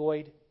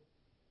opioid.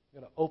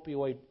 We've got an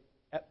opioid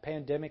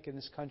pandemic in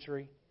this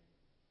country.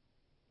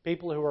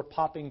 People who are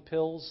popping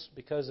pills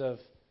because of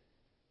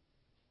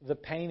the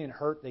pain and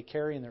hurt they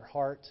carry in their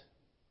heart.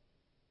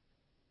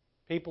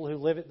 People who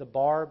live at the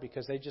bar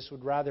because they just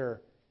would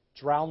rather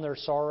drown their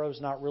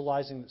sorrows, not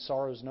realizing that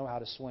sorrows know how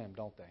to swim,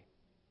 don't they?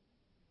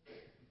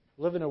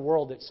 We live in a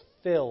world that's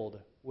filled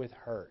with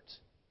hurt.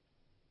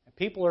 And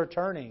people are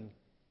turning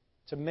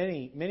to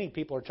many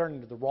people are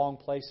turning to the wrong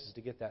places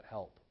to get that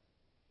help.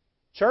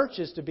 Church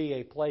is to be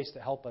a place to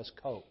help us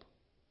cope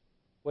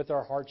with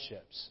our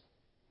hardships.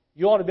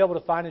 You ought to be able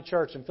to find a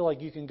church and feel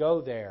like you can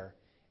go there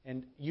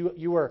and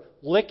you are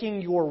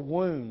licking your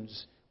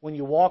wounds when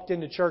you walked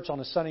into church on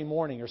a Sunday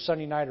morning or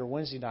Sunday night or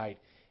Wednesday night.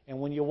 And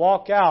when you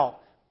walk out,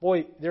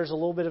 boy, there's a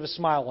little bit of a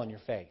smile on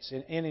your face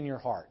and in your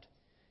heart.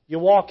 You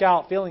walk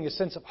out feeling a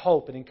sense of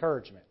hope and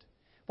encouragement.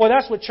 Boy,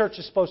 that's what church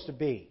is supposed to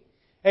be.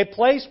 A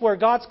place where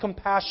God's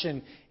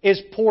compassion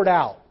is poured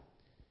out.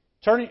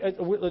 Turning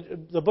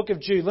the book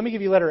of Jude, let me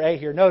give you letter A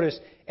here. Notice,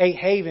 a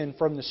haven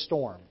from the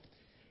storm.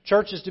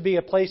 Church is to be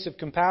a place of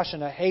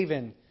compassion, a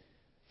haven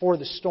for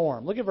the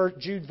storm. Look at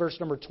Jude verse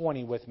number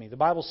 20 with me. The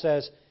Bible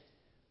says,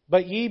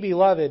 "But ye,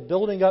 beloved,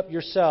 building up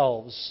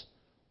yourselves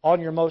on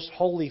your most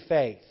holy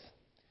faith,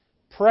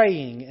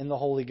 praying in the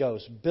Holy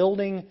Ghost."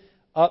 Building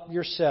up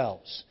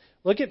yourselves.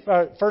 Look at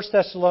 1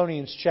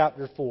 Thessalonians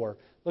chapter 4.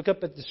 Look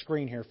up at the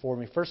screen here for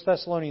me. 1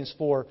 Thessalonians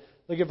 4,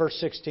 look at verse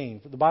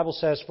 16. The Bible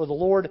says, "For the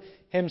Lord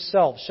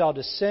Himself shall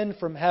descend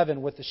from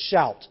heaven with a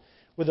shout,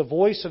 with the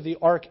voice of the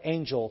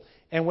archangel,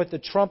 and with the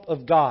trump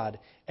of God.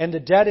 And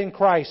the dead in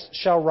Christ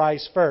shall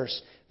rise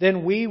first.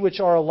 Then we which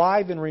are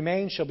alive and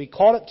remain shall be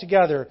caught up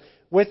together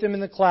with Him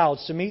in the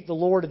clouds to meet the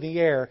Lord in the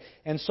air,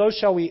 and so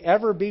shall we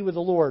ever be with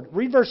the Lord.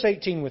 Read verse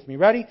 18 with me.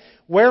 Ready?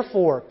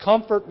 Wherefore,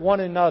 comfort one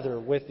another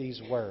with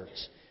these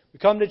words. We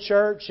come to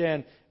church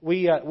and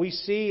we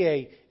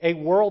see a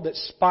world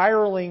that's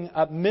spiraling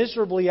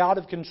miserably out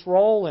of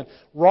control, and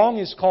wrong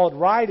is called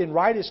right, and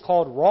right is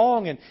called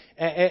wrong,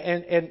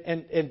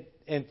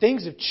 and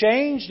things have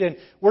changed, and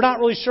we're not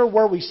really sure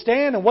where we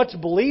stand and what to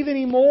believe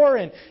anymore.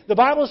 And the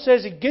Bible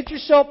says, get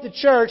yourself to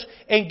church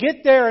and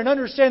get there and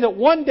understand that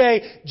one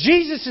day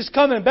Jesus is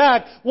coming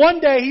back. One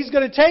day He's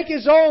going to take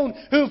His own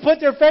who have put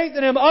their faith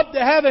in Him up to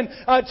heaven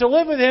to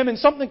live with Him in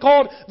something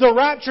called the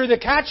rapture, the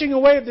catching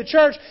away of the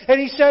church. And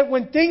He said,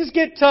 when things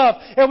get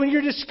tough and when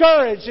you're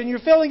discouraged and you're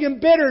feeling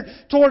embittered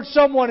towards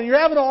someone and you're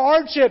having a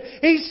hardship,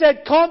 He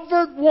said,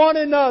 comfort one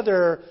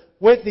another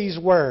with these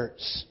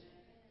words.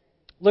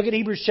 Look at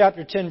Hebrews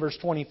chapter 10, verse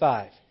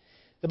 25.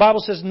 The Bible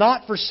says,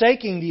 not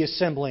forsaking the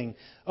assembling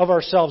of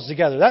ourselves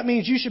together. That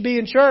means you should be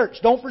in church.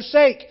 Don't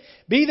forsake.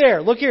 Be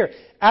there. Look here.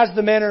 As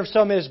the manner of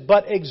some is,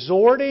 but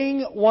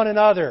exhorting one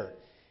another.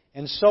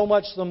 And so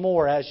much the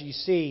more as you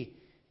see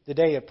the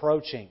day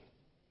approaching.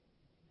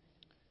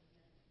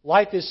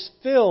 Life is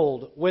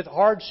filled with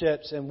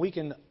hardships, and we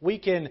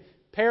can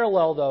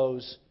parallel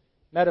those.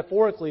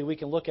 Metaphorically, we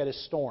can look at a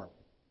storm.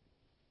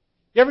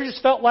 You ever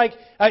just felt like,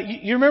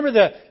 you remember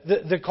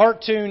the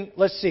cartoon,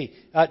 let's see,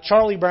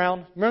 Charlie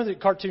Brown? Remember the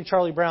cartoon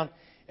Charlie Brown?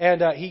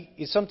 And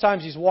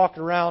sometimes he's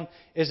walking around.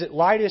 Is it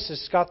Linus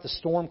has got the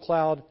storm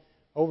cloud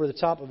over the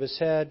top of his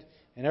head?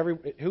 And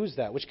who is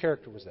that? Which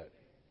character was that?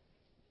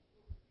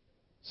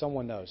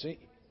 Someone knows.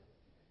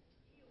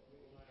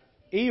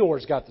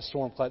 Eeyore's got the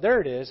storm cloud. There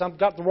it is. I've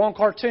got the wrong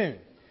cartoon.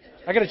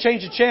 I got to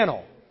change the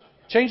channel.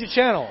 Change the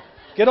channel.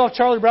 Get off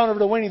Charlie Brown over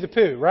to Winnie the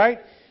Pooh, right?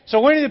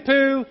 So Winnie the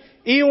Pooh,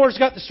 Eeyore's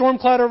got the storm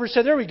cloud over his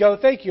head. There we go.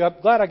 Thank you. I'm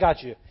glad I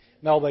got you,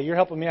 Melba. You're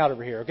helping me out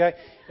over here, okay?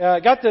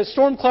 Got the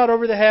storm cloud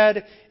over the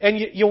head, and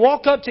you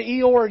walk up to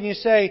Eeyore and you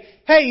say,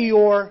 hey,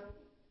 Eeyore,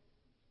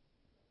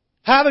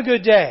 have a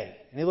good day.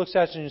 And he looks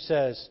at you and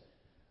says,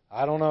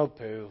 I don't know,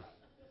 Pooh.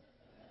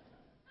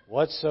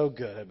 What's so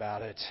good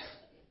about it?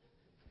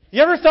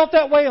 You ever felt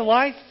that way in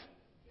life?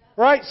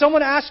 Right?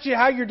 Someone asks you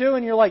how you're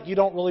doing, you're like, you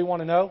don't really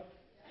want to know?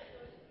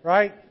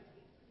 Right?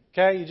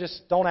 Okay, you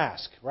just don't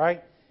ask,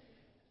 right?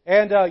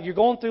 And you're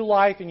going through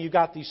life and you've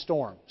got these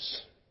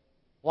storms.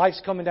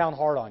 Life's coming down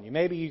hard on you.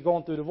 Maybe you're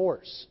going through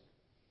divorce.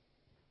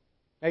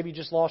 Maybe you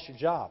just lost your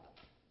job.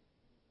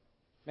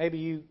 Maybe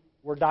you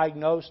were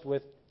diagnosed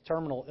with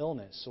terminal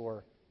illness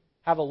or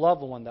have a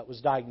loved one that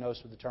was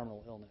diagnosed with a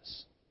terminal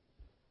illness.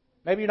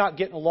 Maybe you're not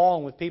getting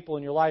along with people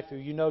in your life who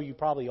you know you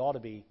probably ought to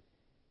be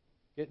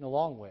getting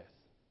along with.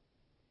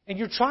 And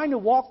you're trying to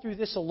walk through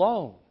this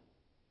alone.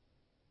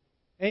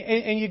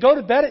 And you go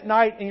to bed at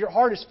night and your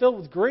heart is filled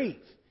with grief.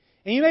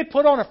 And you may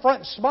put on a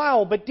front and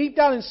smile, but deep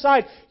down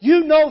inside,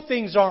 you know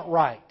things aren't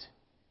right.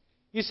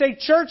 You say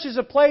church is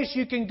a place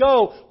you can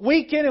go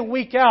week in and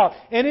week out,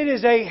 and it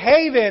is a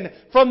haven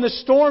from the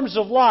storms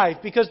of life.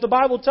 Because the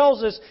Bible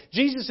tells us,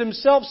 Jesus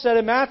Himself said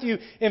in Matthew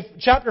in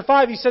chapter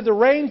 5, He said, the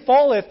rain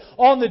falleth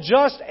on the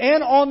just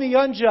and on the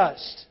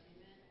unjust.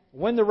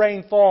 When the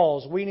rain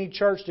falls, we need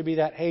church to be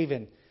that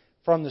haven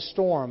from the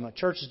storm.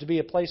 Church is to be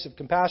a place of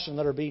compassion,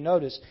 let her be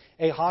noticed,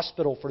 a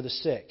hospital for the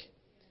sick.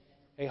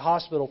 A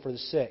hospital for the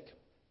sick.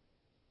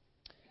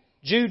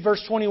 Jude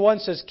verse 21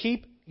 says,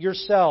 keep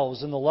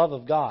yourselves in the love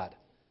of God.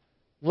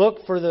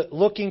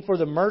 Looking for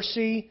the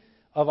mercy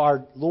of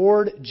our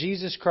Lord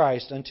Jesus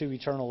Christ unto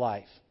eternal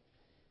life.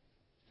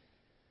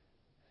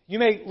 You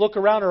may look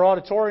around our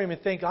auditorium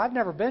and think, I've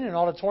never been in an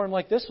auditorium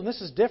like this one.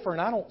 This is different.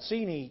 I don't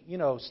see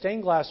any,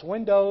 stained glass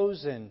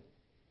windows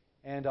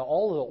and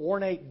all of the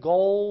ornate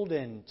gold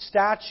and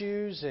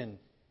statues and,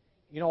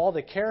 all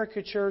the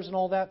caricatures and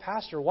all that.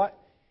 Pastor, what?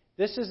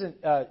 This isn't,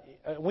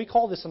 we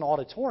call this an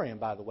auditorium,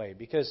 by the way,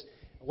 because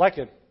like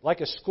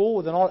a school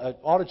with an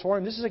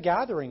auditorium, this is a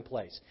gathering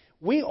place.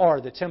 We are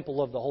the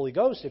temple of the Holy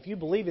Ghost. If you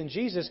believe in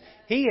Jesus,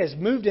 He has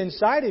moved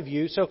inside of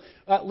you. So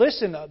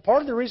listen,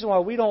 part of the reason why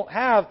we don't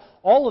have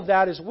all of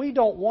that is we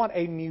don't want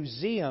a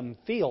museum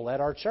feel at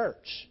our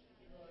church.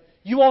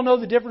 You all know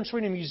the difference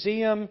between a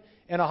museum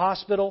and a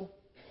hospital?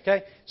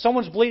 Okay?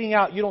 Someone's bleeding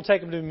out, you don't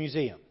take them to a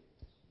museum.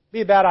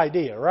 Be a bad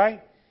idea,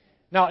 right?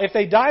 Now, if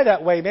they die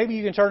that way, maybe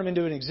you can turn them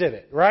into an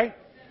exhibit, right?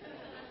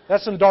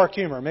 That's some dark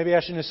humor. Maybe I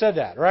shouldn't have said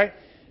that, right?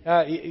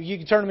 You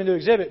can turn them into an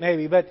exhibit,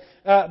 maybe. But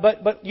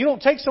you don't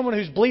take someone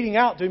who's bleeding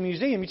out to a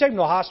museum. You take them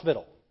to a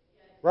hospital,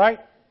 right?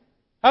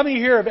 How many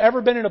here have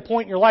ever been at a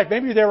point in your life,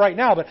 maybe you're there right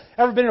now, but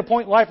ever been at a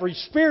point in life where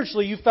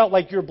spiritually you felt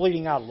like you're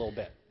bleeding out a little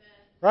bit?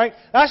 Right?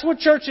 That's what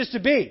church is to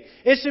be.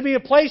 It's to be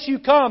a place you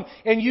come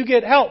and you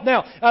get help.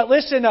 Now,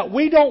 listen,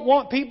 we don't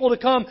want people to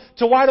come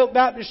to White Oak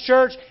Baptist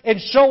Church and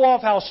show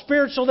off how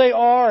spiritual they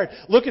are. And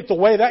look at the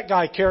way that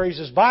guy carries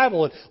his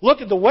Bible. And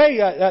look at the way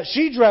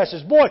she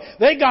dresses. Boy,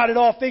 they got it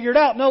all figured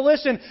out. No,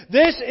 listen,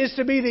 this is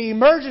to be the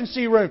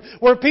emergency room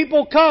where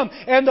people come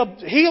and the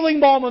healing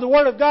balm of the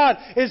Word of God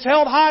is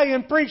held high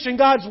and preached. And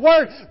God's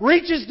Word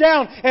reaches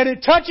down and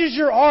it touches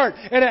your heart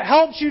and it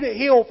helps you to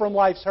heal from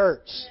life's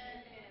hurts.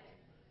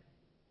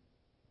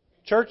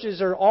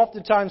 Churches are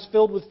oftentimes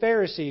filled with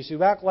Pharisees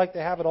who act like they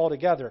have it all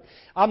together.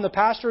 I'm the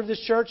pastor of this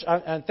church,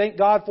 and thank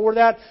God for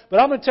that. But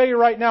I'm going to tell you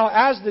right now,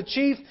 as the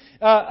chief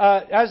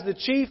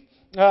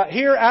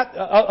here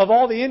of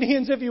all the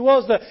Indians, if you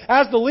will,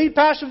 as the lead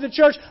pastor of the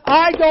church,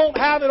 I don't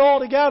have it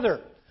all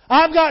together.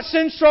 I've got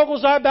sin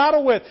struggles I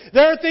battle with.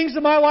 There are things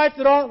in my life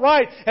that aren't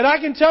right. And I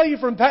can tell you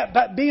from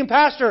being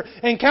pastor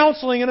and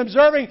counseling and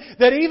observing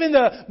that even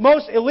the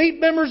most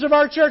elite members of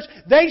our church,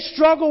 they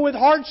struggle with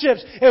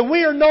hardships. And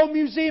we are no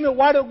museum at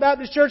White Oak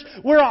Baptist Church.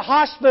 We're a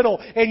hospital.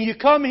 And you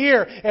come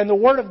here and the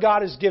Word of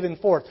God is given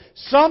forth.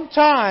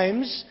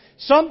 Sometimes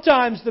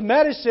the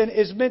medicine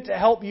is meant to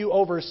help you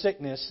over a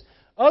sickness.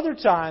 Other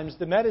times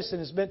the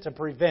medicine is meant to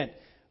prevent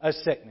a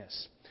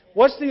sickness.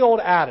 What's the old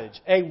adage?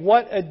 A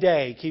what a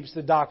day keeps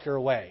the doctor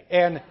away.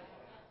 And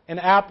an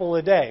apple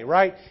a day,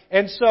 right?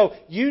 And so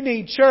you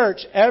need church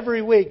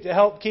every week to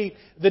help keep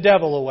the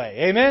devil away.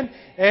 Amen?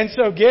 And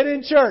so get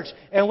in church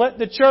and let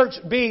the church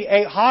be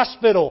a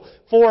hospital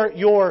for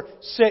your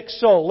sick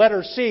soul.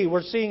 Letter C,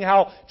 we're seeing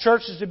how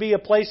church is to be a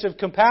place of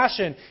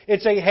compassion.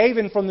 It's a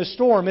haven from the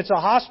storm. It's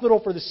a hospital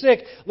for the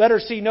sick. Letter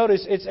C,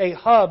 notice it's a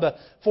hub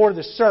for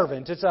the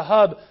servant. It's a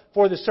hub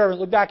for the servant.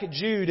 Look back at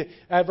Jude,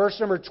 at verse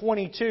number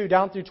 22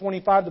 down through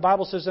 25. The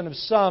Bible says, and of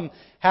some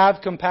have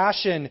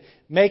compassion,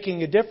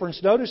 making a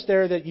difference. Notice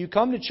there that you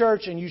come to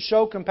church and you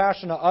show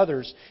compassion to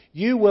others,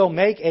 you will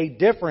make a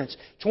difference.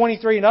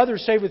 23, and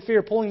others save with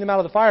fear, pulling them out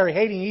of the fire,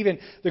 hating even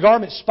the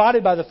garment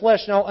spotted by the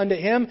flesh. Now unto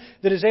Him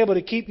that is able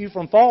to keep you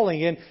from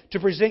falling and to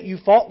present you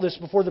faultless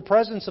before the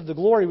presence of the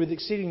glory with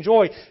exceeding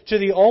joy, to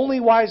the only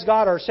wise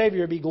God our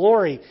Savior be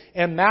glory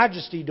and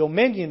majesty,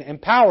 dominion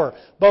and power,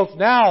 both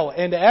now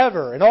and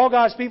ever. And all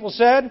God's people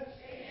said,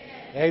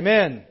 Amen.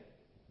 Amen.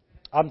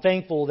 I'm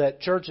thankful that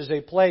church is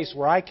a place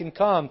where I can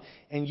come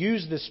and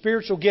use the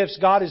spiritual gifts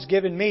God has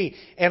given me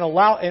and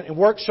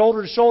work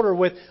shoulder to shoulder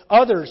with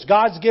others.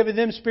 God's given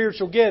them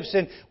spiritual gifts,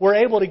 and we're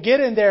able to get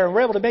in there and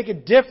we're able to make a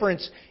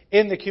difference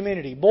in the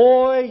community.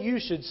 Boy, you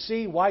should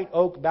see White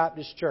Oak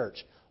Baptist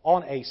Church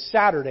on a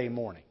Saturday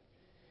morning.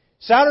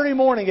 Saturday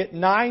morning at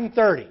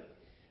 9:30.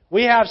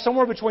 We have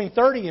somewhere between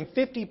 30 and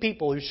 50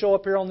 people who show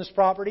up here on this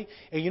property.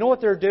 And you know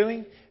what they're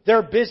doing?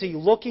 They're busy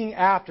looking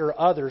after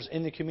others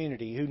in the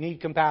community who need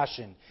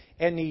compassion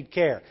and need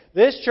care.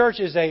 This church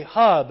is a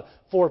hub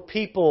for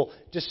people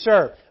to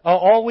serve.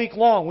 All week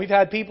long, we've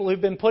had people who've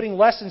been putting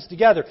lessons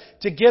together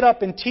to get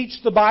up and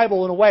teach the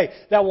Bible in a way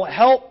that will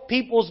help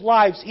people's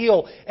lives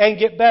heal and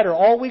get better.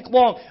 All week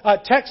long,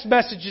 text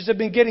messages have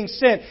been getting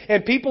sent,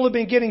 and people have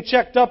been getting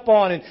checked up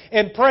on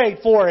and prayed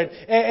for,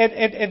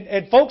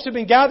 and folks have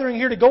been gathering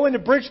here to go into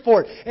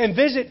Bridgeport and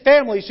visit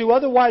families who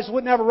otherwise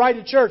wouldn't have a ride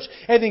to church,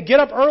 and then get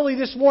up early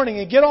this morning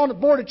and get on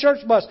board a church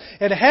bus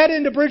and head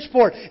into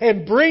Bridgeport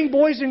and bring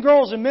boys and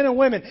girls and men and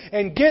women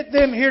and get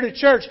them here to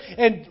church.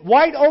 And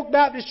White Oak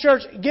Baptist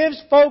Church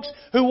gives folks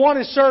who want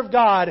to serve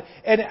God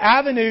an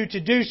avenue to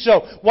do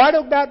so. White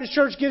Oak Baptist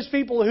Church gives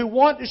people who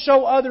want to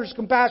show others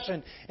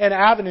compassion an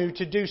avenue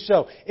to do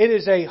so. It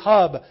is a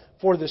hub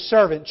for the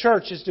servant.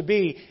 Church is to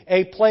be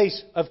a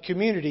place of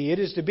community. It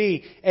is to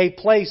be a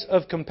place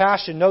of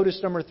compassion. Notice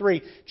number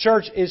 3,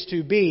 church is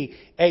to be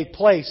a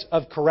place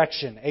of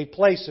correction. A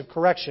place of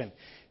correction.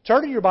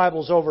 Turn your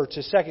Bibles over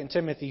to 2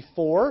 Timothy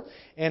 4.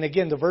 And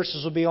again, the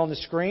verses will be on the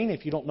screen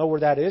if you don't know where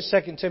that is.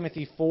 2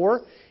 Timothy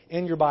 4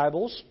 in your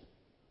Bibles.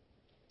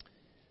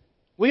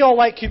 We all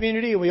like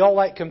community and we all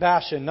like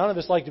compassion. None of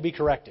us like to be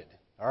corrected.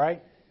 All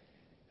right?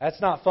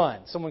 That's not fun.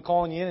 Someone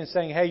calling you in and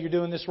saying, hey, you're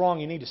doing this wrong,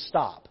 you need to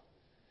stop.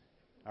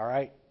 All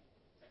right?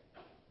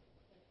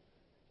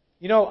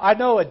 You know, I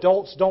know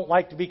adults don't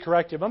like to be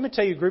corrected, but I'm going to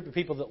tell you a group of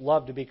people that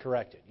love to be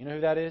corrected. You know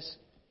who that is?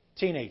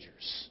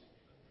 Teenagers.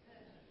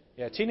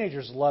 Yeah,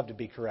 teenagers love to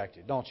be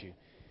corrected, don't you?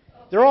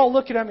 They're all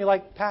looking at me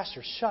like,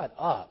 Pastor, shut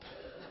up.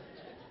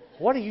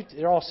 What are you...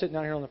 They're all sitting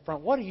down here on the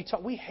front. What are you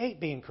talking... We hate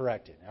being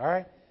corrected, all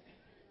right?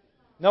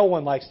 No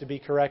one likes to be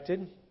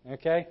corrected,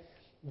 okay?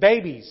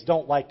 Babies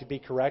don't like to be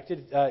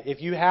corrected.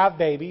 If you have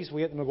babies,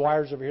 we got the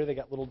McGuires over here. They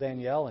got little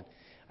Danielle, and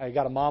I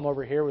got a mom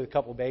over here with a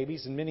couple of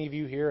babies, and many of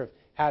you here have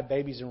had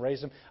babies and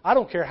raised them. I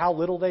don't care how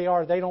little they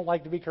are. They don't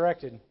like to be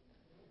corrected.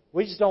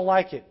 We just don't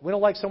like it. We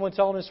don't like someone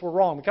telling us we're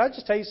wrong. Can I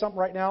just tell you something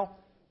right now?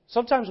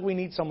 Sometimes we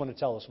need someone to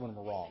tell us when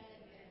we're wrong.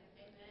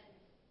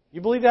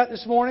 You believe that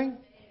this morning?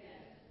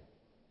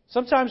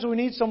 Sometimes we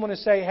need someone to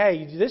say,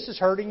 hey, this is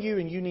hurting you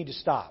and you need to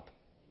stop.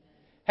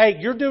 Hey,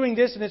 you're doing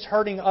this and it's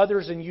hurting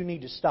others and you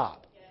need to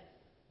stop.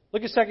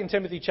 Look at 2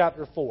 Timothy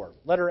chapter 4.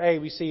 Letter A,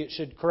 we see it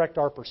should correct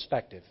our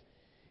perspective.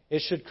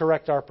 It should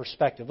correct our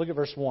perspective. Look at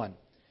verse 1.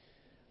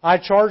 I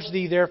charge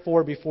thee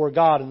therefore before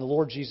God and the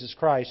Lord Jesus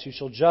Christ, who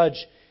shall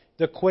judge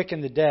the quick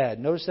and the dead.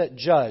 Notice that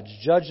judge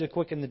the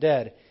quick and the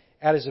dead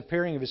at His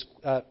appearing of His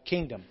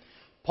kingdom.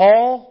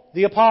 Paul,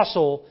 the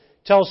apostle,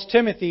 tells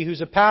Timothy, who's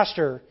a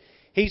pastor,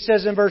 he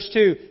says in verse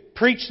 2,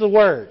 preach the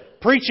word.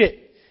 Preach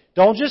it.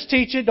 Don't just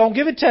teach it. Don't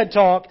give a TED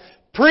Talk.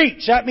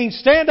 Preach. That means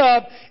stand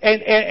up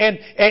and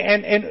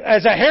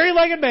as a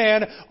hairy-legged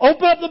man,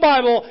 open up the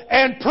Bible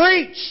and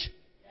preach.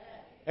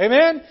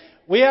 Amen?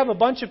 We have a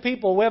bunch of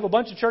people, we have a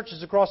bunch of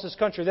churches across this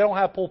country, they don't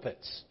have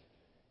pulpits.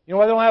 You know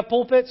why they don't have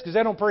pulpits? Because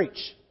they don't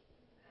preach.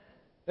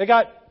 They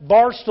got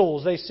bar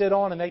stools they sit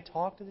on and they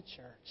talk to the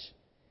church.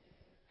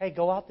 Hey,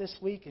 go out this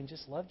week and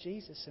just love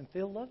Jesus and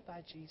feel loved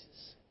by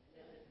Jesus.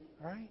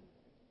 All right?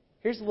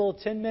 Here's a little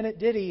 10-minute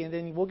ditty, and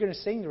then we're going to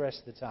sing the rest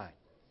of the time.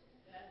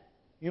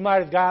 You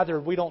might have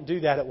gathered we don't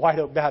do that at White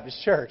Oak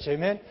Baptist Church.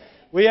 Amen?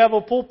 We have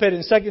a pulpit,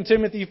 and 2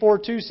 Timothy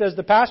 4:2 says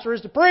the pastor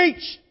is to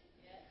preach.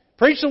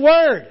 Preach the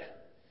Word.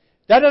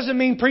 That doesn't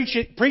mean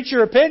preach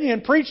your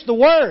opinion. Preach the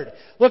Word.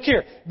 Look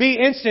here. Be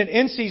instant,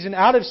 in season,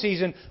 out of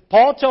season.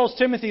 Paul tells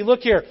Timothy, look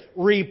here,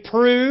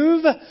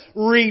 reprove,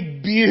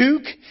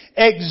 rebuke,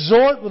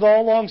 exhort with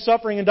all long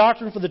suffering and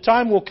doctrine, for the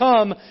time will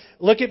come.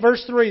 Look at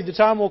verse 3. The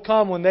time will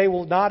come when they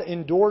will not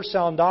endure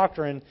sound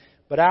doctrine,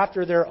 but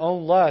after their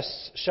own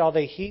lusts shall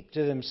they heap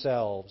to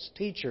themselves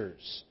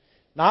teachers,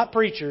 not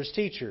preachers,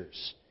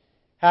 teachers,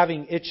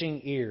 having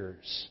itching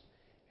ears.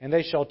 And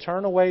they shall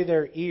turn away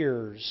their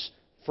ears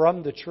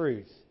from the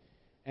truth,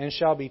 and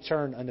shall be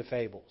turned unto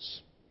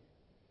fables.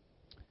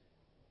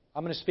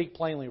 I'm going to speak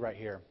plainly right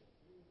here.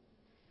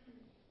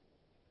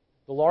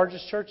 The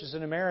largest churches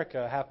in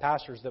America have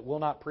pastors that will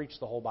not preach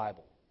the whole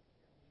Bible.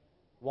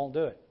 Won't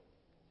do it.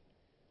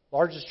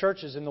 Largest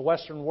churches in the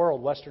Western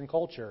world, Western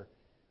culture,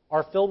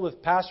 are filled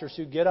with pastors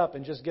who get up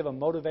and just give a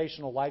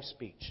motivational life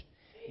speech.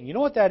 And you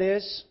know what that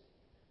is?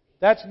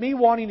 That's me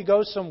wanting to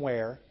go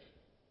somewhere.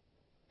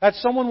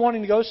 That's someone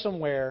wanting to go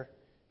somewhere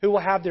who will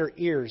have their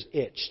ears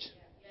itched.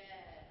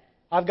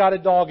 I've got a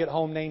dog at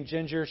home named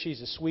Ginger.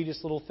 She's the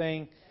sweetest little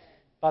thing.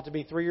 About to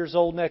be 3 years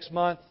old next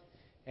month.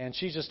 And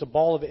she's just a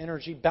ball of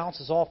energy.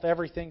 Bounces off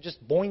everything.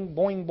 Just boing,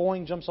 boing,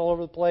 boing. Jumps all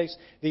over the place.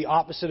 The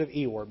opposite of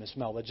Eeyore, Miss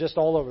Melba. Just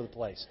all over the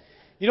place.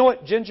 You know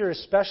what Ginger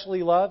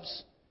especially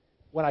loves?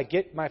 When I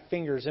get my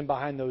fingers in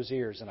behind those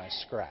ears and I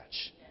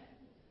scratch.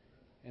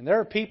 And there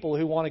are people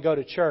who want to go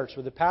to church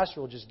where the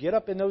pastor will just get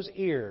up in those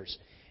ears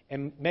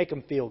and make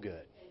them feel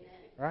good.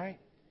 Right?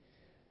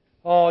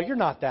 Oh, you're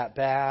not that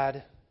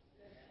bad.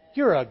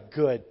 You're a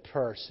good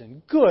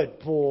person. Good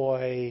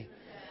boy.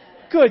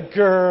 Good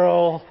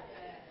girl.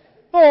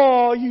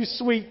 Oh, you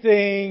sweet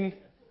thing.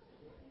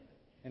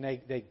 And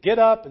they get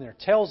up and their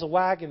tails are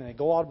wagging and they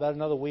go out about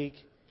another week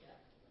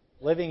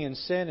living in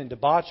sin and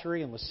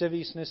debauchery and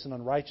lasciviousness and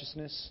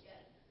unrighteousness.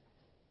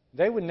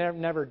 They would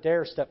never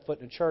dare step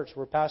foot in a church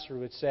where a pastor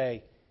would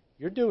say,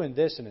 you're doing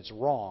this and it's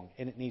wrong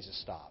and it needs to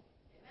stop.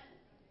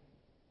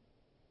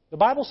 The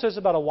Bible says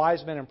about a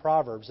wise man in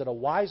Proverbs that a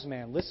wise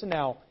man, listen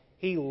now,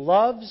 he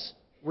loves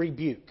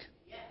rebuke.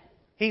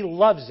 He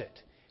loves it.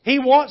 He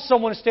wants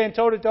someone to stand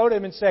toe-to-toe to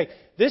him and say,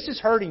 this is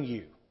hurting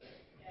you.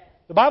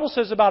 The Bible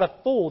says about a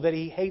fool that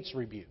he hates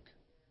rebuke.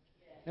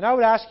 And I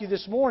would ask you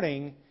this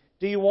morning,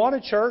 do you want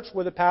a church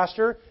with a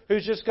pastor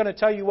who's just going to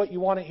tell you what you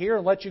want to hear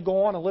and let you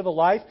go on and live a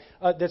life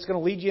that's going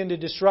to lead you into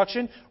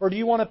destruction? Or do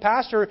you want a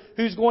pastor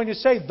who's going to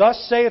say,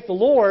 thus saith the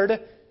Lord?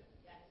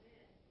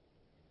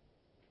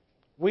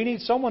 We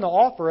need someone to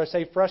offer us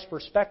a fresh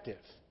perspective.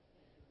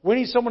 We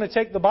need someone to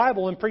take the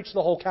Bible and preach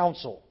the whole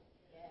counsel.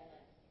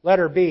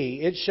 Letter B,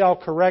 it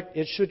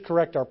should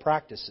correct our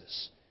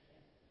practices.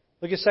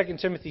 Look at 2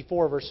 Timothy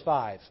 4, verse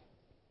 5.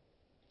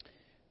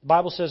 The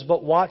Bible says,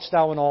 but watch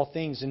thou in all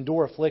things,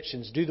 endure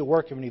afflictions, do the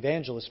work of an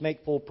evangelist,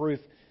 make full proof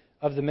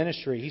of the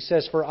ministry. He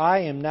says, for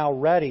I am now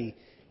ready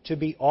to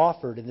be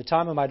offered, and the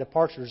time of my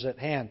departure is at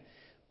hand.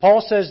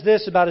 Paul says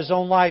this about his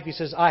own life. He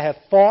says, I have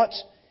fought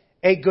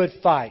a good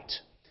fight.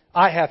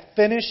 I have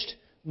finished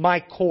my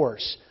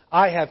course.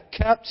 I have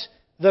kept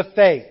the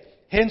faith.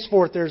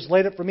 Henceforth there is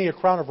laid up for me a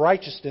crown of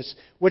righteousness,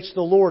 which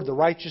the Lord, the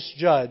righteous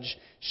judge,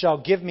 shall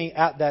give me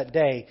at that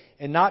day,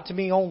 and not to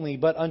me only,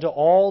 but unto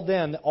all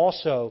them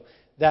also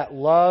that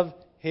love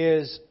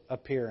His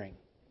appearing.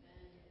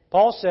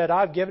 Paul said,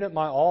 I've given it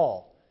my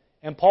all.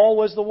 And Paul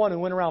was the one who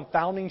went around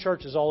founding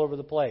churches all over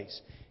the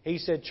place. He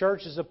said,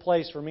 church is a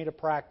place for me to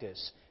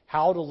practice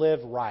how to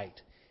live right.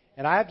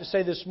 And I have to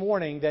say this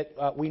morning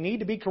that we need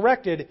to be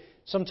corrected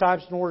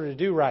sometimes in order to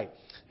do right.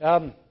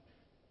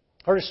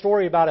 Heard a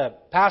story about a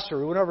pastor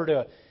who went over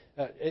to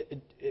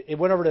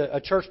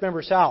a church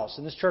member's house,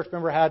 and this church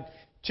member had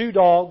 2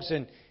 dogs,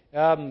 and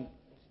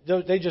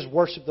they just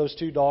worshiped those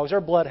 2 dogs.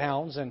 They're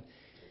bloodhounds, and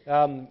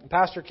the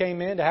pastor came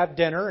in to have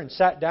dinner and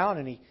sat down,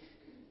 and the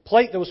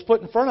plate that was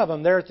put in front of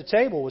him there at the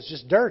table was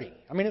just dirty.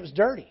 I mean, it was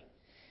dirty,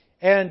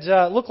 and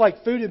it looked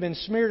like food had been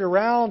smeared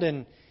around,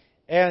 and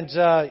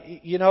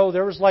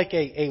there was like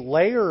a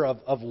layer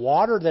of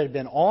water that had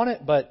been on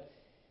it, but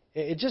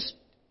it just,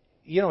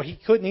 he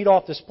couldn't eat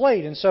off this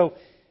plate. And so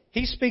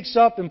he speaks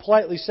up and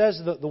politely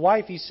says to the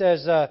wife, he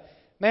says,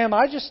 ma'am,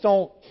 I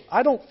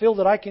don't feel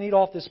that I can eat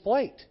off this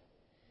plate.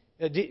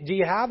 Do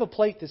you have a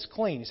plate that's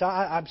clean? He said,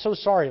 I'm so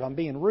sorry if I'm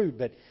being rude,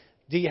 but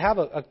do you have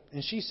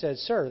and she said,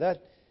 sir,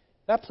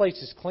 that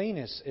plate's as clean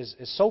as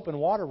soap and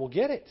water will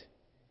get it.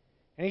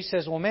 And he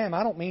says, well, ma'am,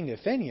 I don't mean to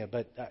offend you,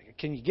 but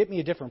can you get me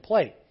a different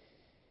plate?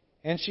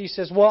 And she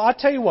says, well, I'll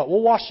tell you what,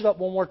 we'll wash it up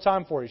one more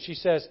time for you. She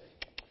says,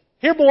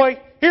 here, boy,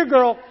 here,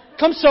 girl,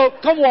 come soap,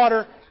 come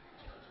water.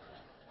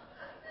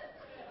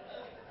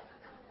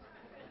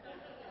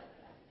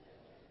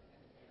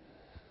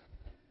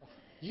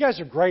 You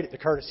guys are great at the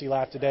courtesy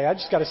laugh today. I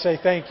just got to say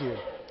thank you.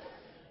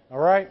 All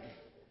right?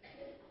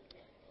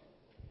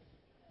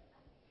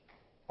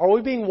 Are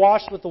we being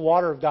washed with the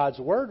water of God's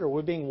Word, or are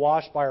we being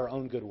washed by our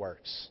own good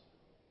works?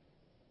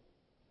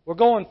 We're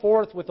going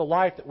forth with a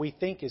life that we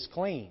think is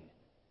clean.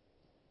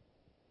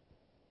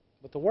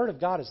 But the Word of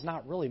God is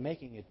not really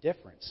making a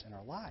difference in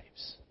our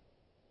lives.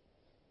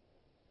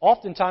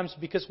 Oftentimes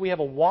because we have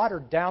a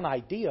watered-down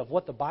idea of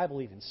what the Bible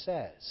even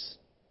says.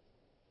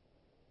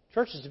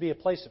 Church is to be a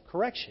place of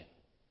correction.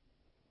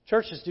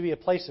 Church is to be a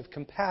place of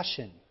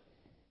compassion.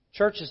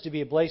 Church is to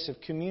be a place of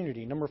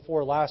community. Number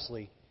 4,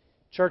 lastly,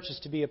 church is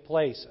to be a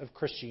place of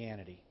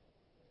Christianity.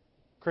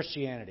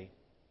 Christianity.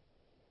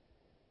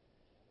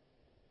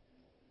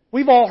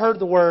 We've all heard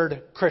the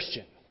word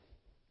Christian.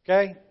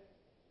 Okay?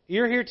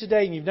 You're here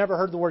today and you've never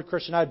heard the word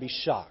Christian, I'd be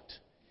shocked.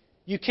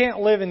 You can't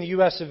live in the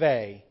US of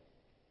A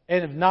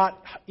and have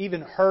not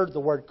even heard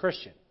the word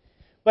Christian.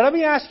 But let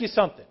me ask you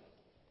something.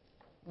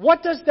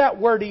 What does that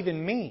word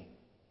even mean?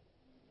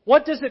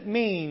 What does it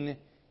mean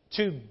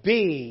to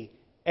be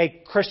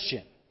a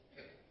Christian?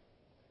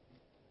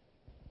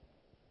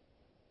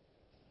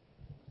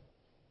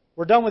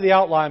 We're done with the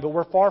outline, but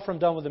we're far from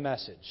done with the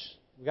message.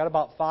 We've got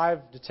about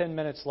 5 to 10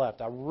 minutes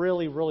left. I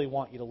really, really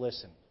want you to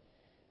listen.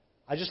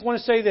 I just want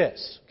to say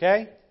this,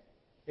 okay?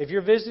 If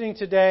you're visiting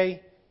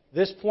today,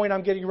 this point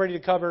I'm getting ready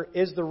to cover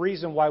is the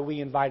reason why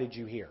we invited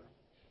you here.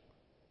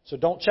 So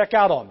don't check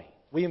out on me.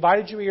 We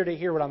invited you here to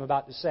hear what I'm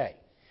about to say.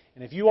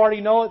 And if you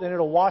already know it, then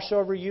it'll wash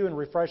over you and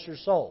refresh your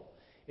soul.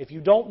 If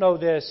you don't know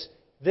this,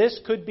 this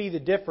could be the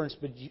difference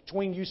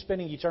between you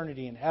spending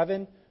eternity in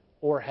heaven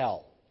or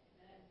hell.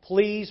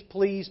 Please,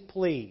 please,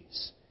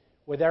 please,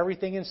 with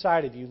everything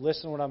inside of you,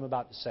 listen to what I'm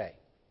about to say.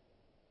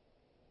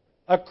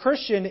 A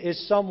Christian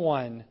is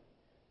someone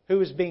who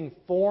is being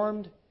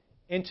formed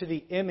into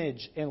the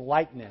image and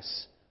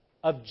likeness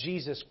of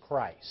Jesus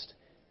Christ.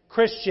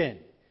 Christian,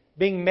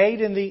 being made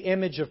in the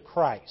image of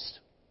Christ.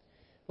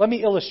 Let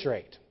me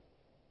illustrate.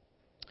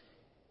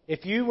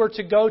 If you were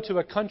to go to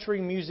a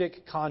country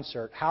music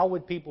concert, how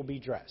would people be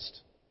dressed?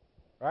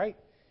 Right?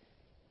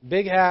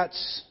 Big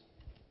hats,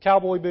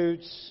 cowboy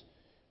boots,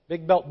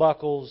 big belt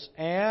buckles,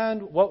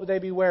 and what would they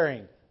be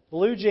wearing?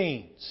 Blue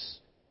jeans.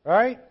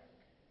 Right?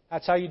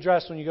 That's how you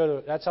dress when you go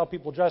to. That's how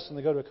people dress when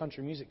they go to a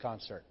country music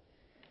concert.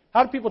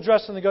 How do people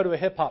dress when they go to a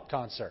hip hop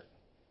concert?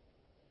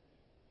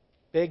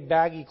 Big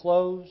baggy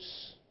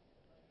clothes,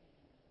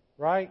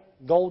 right?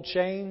 Gold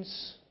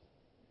chains.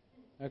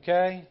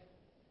 Okay.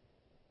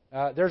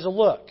 There's a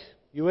look.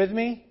 You with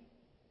me?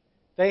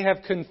 They have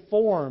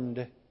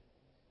conformed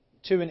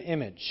to an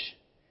image.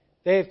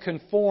 They have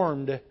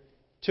conformed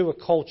to a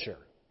culture.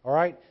 All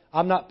right.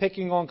 I'm not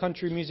picking on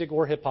country music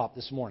or hip hop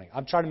this morning.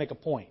 I'm trying to make a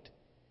point.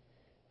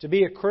 To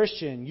be a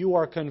Christian, you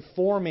are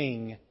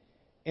conforming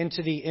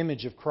into the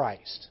image of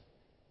Christ.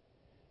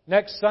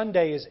 Next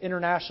Sunday is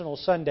International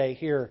Sunday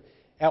here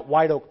at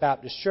White Oak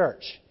Baptist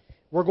Church.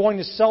 We're going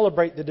to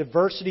celebrate the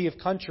diversity of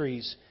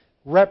countries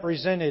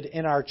represented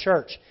in our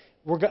church.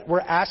 We're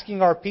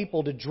asking our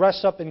people to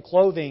dress up in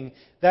clothing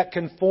that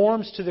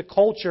conforms to the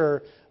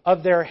culture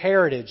of their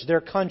heritage, their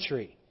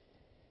country.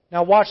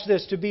 Now watch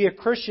this. To be a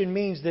Christian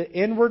means that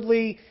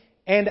inwardly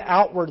and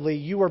outwardly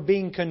you are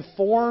being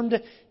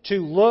conformed to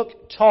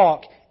look,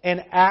 talk,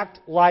 and act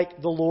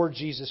like the Lord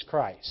Jesus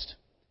Christ.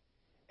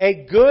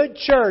 A good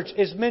church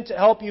is meant to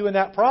help you in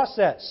that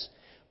process.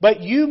 But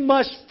you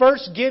must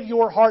first give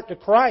your heart to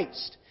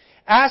Christ.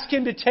 Ask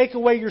Him to take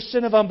away your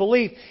sin of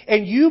unbelief.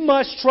 And you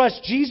must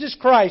trust Jesus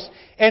Christ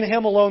and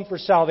Him alone for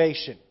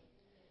salvation.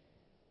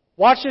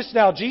 Watch this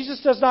now.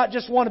 Jesus does not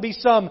just want to be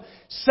some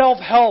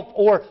self-help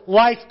or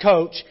life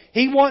coach.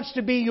 He wants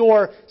to be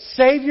your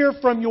Savior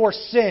from your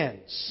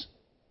sins.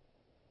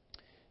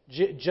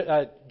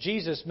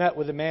 Jesus met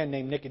with a man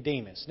named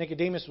Nicodemus.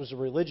 Nicodemus was a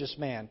religious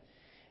man.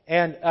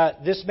 And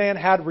this man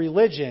had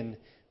religion,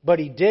 but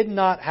he did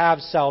not have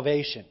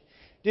salvation.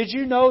 Did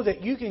you know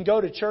that you can go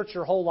to church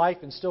your whole life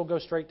and still go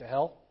straight to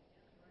hell?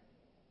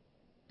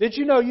 Did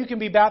you know you can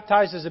be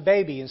baptized as a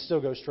baby and still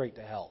go straight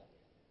to hell?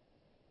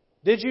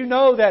 Did you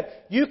know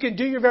that you can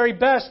do your very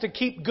best to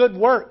keep good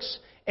works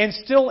and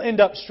still end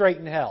up straight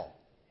in hell?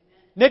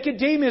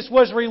 Nicodemus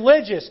was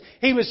religious.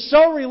 He was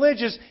so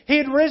religious, he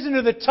had risen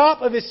to the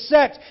top of his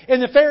sect in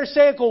the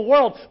Pharisaical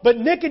world. But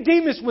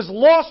Nicodemus was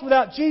lost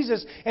without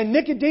Jesus, and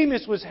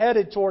Nicodemus was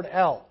headed toward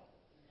hell.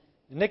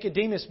 And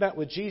Nicodemus met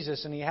with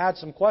Jesus, and he had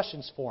some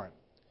questions for him.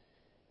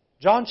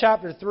 John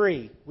chapter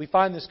 3, we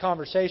find this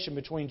conversation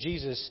between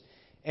Jesus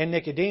and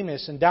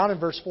Nicodemus. And down in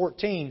verse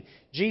 14,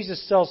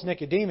 Jesus tells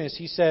Nicodemus,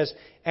 He says,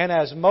 "And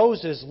as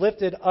Moses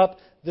lifted up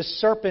the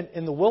serpent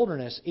in the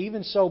wilderness,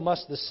 even so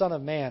must the Son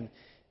of Man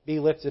be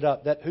lifted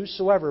up, that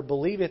whosoever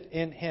believeth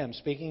in Him,"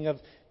 speaking of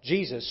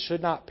Jesus,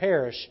 "should not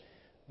perish,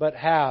 but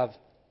have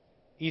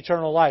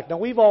eternal life." Now,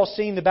 we've all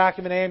seen the back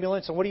of an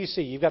ambulance, and what do you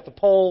see? You've got the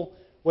pole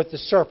with the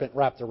serpent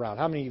wrapped around.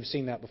 How many of you have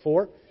seen that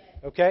before?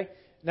 Okay.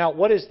 Now,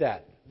 what is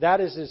that? that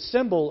is a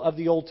symbol of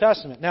the Old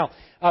Testament. Now,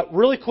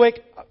 really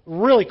quick,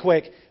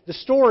 the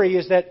story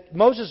is that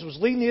Moses was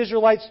leading the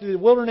Israelites through the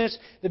wilderness.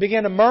 They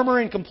began to murmur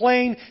and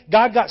complain.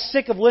 God got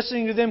sick of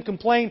listening to them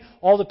complain.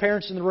 All the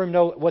parents in the room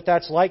know what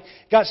that's like.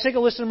 Got sick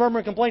of listening to murmur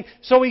and complain.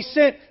 So He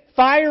sent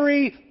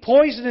fiery,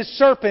 poisonous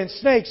serpents,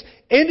 snakes,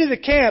 into the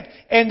camp,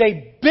 and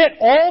they bit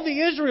all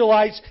the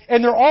Israelites,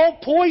 and they're all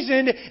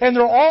poisoned, and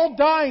they're all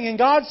dying. And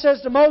God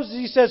says to Moses,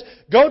 He says,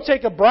 go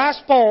take a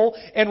brass pole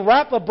and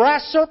wrap a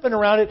brass serpent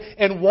around it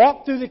and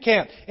walk through the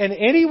camp. And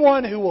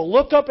anyone who will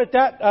look up at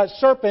that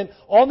serpent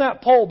on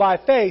that pole by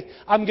faith,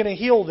 I'm going to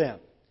heal them.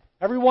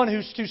 Everyone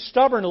who's too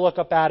stubborn to look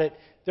up at it,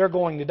 they're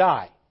going to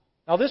die.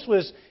 Now this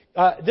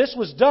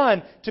was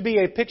done to be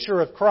a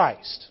picture of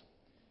Christ.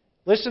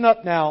 Listen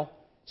up now.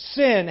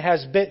 Sin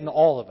has bitten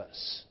all of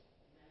us.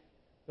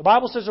 The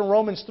Bible says in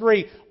Romans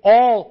 3,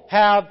 all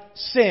have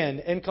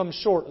sinned and come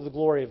short of the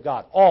glory of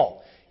God.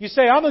 All. You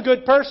say, I'm a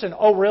good person.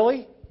 Oh,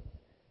 really?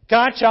 Can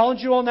I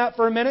challenge you on that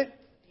for a minute?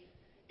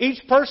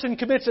 Each person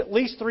commits at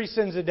least 3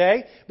 sins a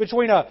day,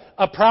 between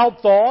a proud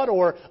thought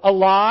or a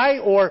lie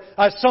or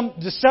some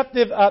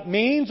deceptive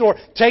means or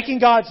taking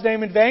God's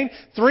name in vain.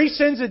 3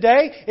 sins a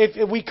day.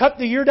 If we cut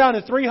the year down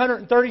to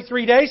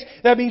 333 days,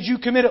 that means you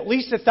commit at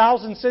least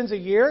 1,000 sins a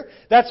year.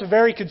 That's a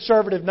very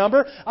conservative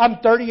number. I'm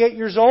 38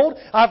 years old.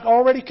 I've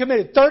already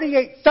committed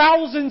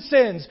 38,000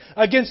 sins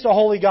against a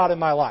holy God in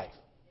my life.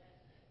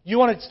 You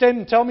want to stand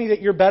and tell me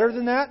that you're better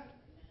than that?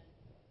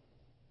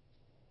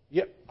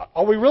 Yeah.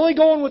 Are we really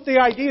going with the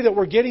idea that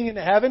we're getting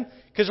into heaven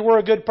because we're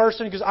a good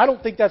person? Because I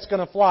don't think that's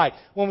going to fly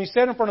when we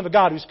stand in front of a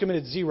God who's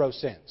committed 0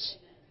 sins.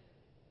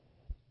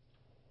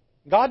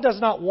 God does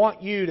not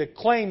want you to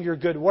claim your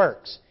good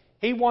works.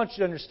 He wants you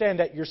to understand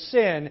that your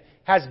sin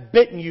has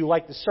bitten you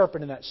like the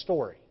serpent in that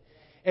story.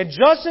 And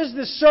just as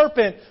the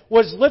serpent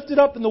was lifted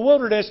up in the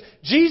wilderness,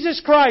 Jesus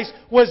Christ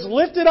was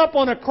lifted up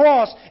on a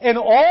cross, and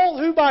all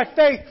who by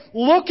faith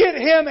look at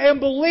Him and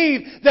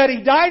believe that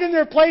He died in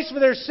their place for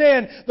their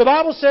sin, the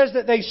Bible says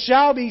that they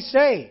shall be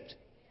saved.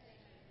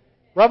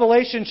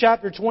 Revelation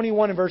chapter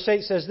 21 and verse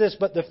 8 says this,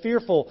 but the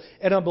fearful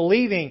and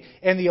unbelieving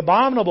and the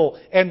abominable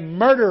and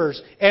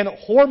murderers and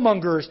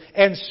whoremongers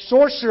and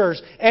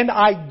sorcerers and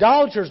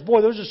idolaters.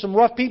 Boy, those are some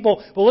rough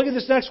people. But look at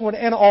this next one.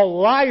 And all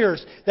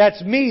liars,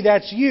 that's me,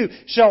 that's you,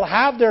 shall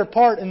have their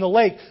part in the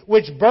lake,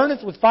 which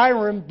burneth with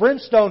fire and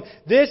brimstone.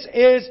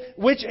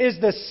 Which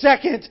is the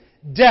second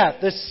death.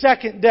 The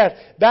second death.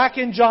 Back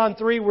in John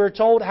 3, we're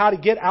told how to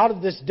get out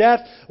of this death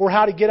or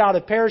how to get out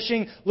of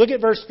perishing. Look at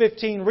verse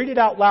 15. Read it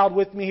out loud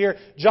with me here.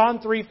 John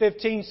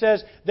 3:15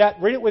 says that,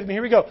 read it with me,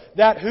 here we go.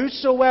 That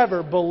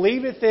whosoever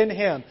believeth in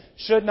Him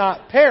should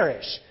not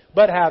perish,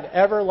 but have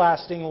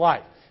everlasting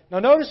life. Now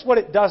notice what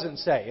it doesn't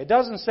say. It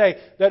doesn't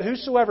say that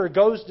whosoever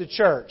goes to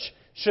church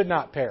should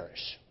not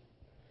perish.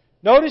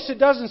 Notice it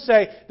doesn't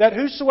say that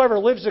whosoever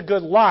lives a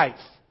good life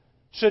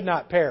should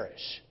not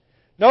perish.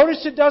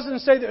 Notice it doesn't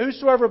say that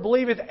whosoever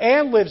believeth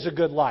and lives a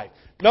good life.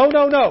 No.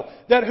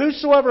 That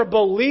whosoever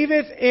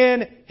believeth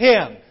in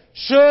Him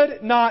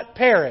should not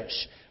perish,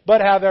 but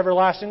have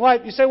everlasting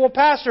life. You say, well,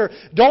 Pastor,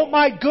 don't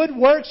my good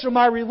works or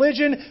my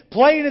religion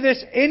play into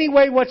this any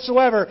way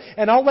whatsoever?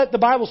 And I'll let the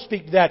Bible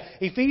speak to that.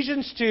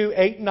 Ephesians 2,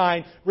 8 and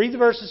 9. Read the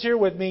verses here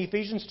with me.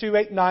 Ephesians 2,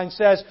 8 and 9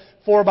 says,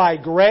 for by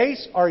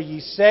grace are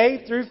ye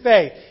saved through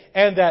faith,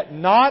 and that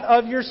not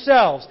of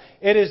yourselves.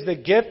 It is the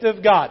gift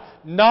of God,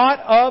 not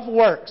of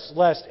works,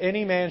 lest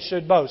any man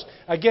should boast.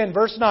 Again,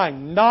 verse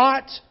 9,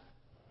 not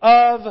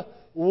of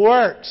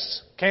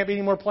works. Can't be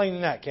any more plain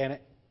than that, can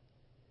it?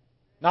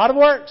 Not of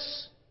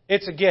works.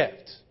 It's a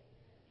gift.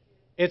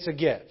 It's a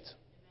gift.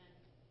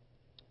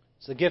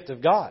 It's the gift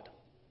of God.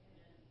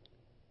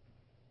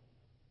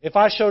 If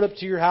I showed up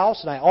to your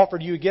house and I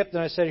offered you a gift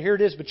and I said, here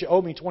it is, but you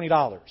owe me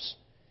 $20,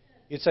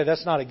 you'd say,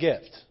 that's not a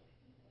gift.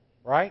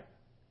 Right?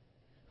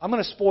 I'm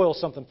going to spoil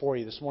something for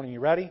you this morning. You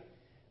ready?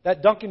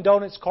 That Dunkin'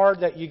 Donuts card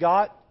that you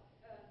got,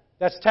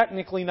 that's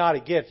technically not a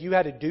gift. You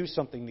had to do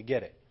something to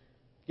get it.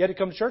 You had to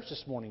come to church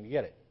this morning to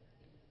get it.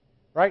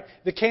 Right?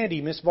 The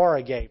candy Miss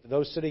Vara gave to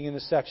those sitting in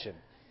this section.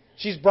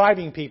 She's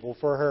bribing people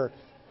for her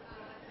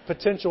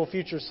potential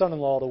future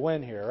son-in-law to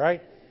win here,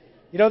 right?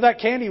 You know, that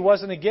candy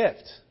wasn't a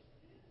gift.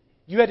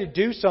 You had to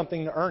do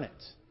something to earn it.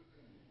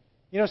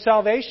 You know,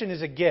 salvation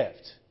is a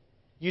gift.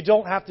 You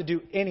don't have to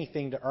do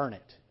anything to earn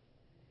it.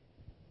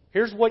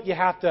 Here's what you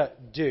have to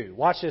do.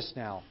 Watch this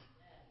now.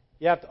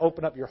 You have to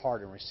open up your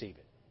heart and receive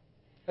it.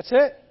 That's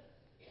it.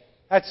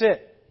 That's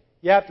it.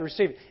 You have to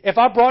receive it. If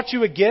I brought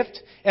you a gift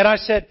and I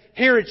said,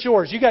 here, it's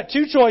yours. You got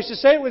 2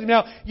 choices. Say it with me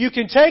now. You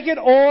can take it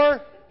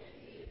or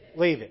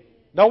leave it.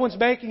 No one's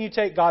making you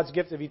take God's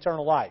gift of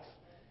eternal life.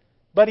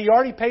 But He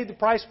already paid the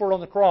price for it on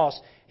the cross.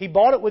 He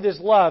bought it with His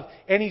love.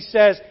 And He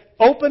says,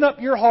 open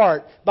up your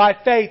heart by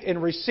faith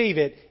and receive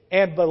it.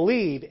 And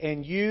believe,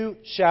 and you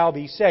shall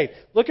be saved.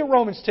 Look at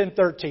Romans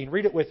 10:13.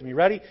 Read it with me.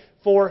 Ready?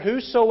 For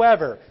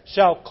whosoever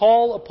shall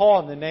call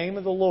upon the name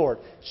of the Lord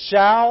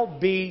shall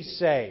be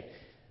saved.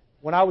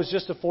 When I was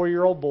just a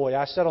 4-year-old boy,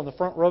 I sat on the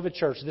front row of a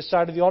church, this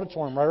side of the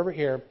auditorium, right over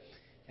here.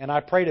 And I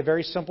prayed a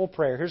very simple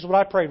prayer. Here's what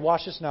I prayed.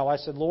 Watch this now. I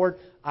said, Lord,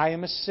 I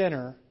am a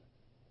sinner.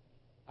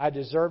 I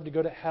deserve to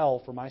go to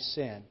hell for my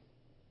sin.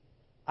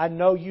 I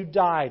know You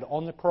died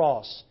on the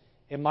cross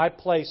in my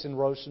place and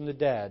rose from the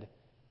dead.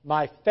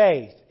 My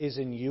faith is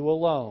in You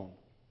alone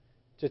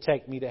to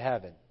take me to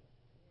heaven.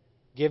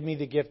 Give me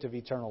the gift of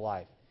eternal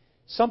life.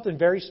 Something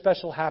very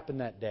special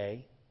happened that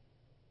day.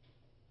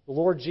 The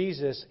Lord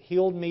Jesus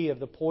healed me of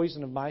the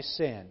poison of my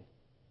sin.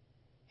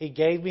 He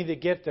gave me the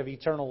gift of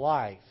eternal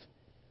life.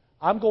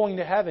 I'm going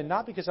to heaven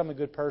not because I'm a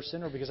good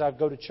person or because I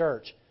go to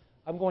church.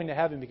 I'm going to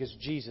heaven because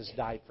Jesus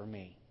died for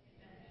me.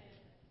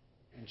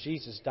 And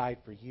Jesus died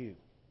for you.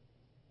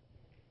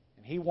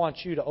 And He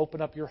wants you to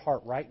open up your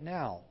heart right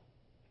now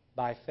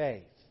by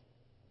faith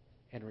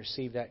and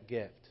receive that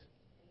gift.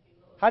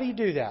 How do you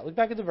do that? Look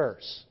back at the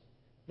verse.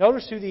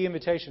 Notice who the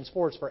invitation's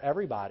for. It's for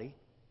everybody.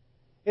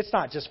 It's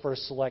not just for a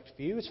select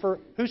few. It's for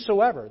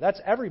whosoever. That's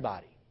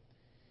everybody.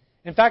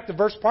 In fact, the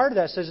verse prior to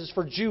that says it's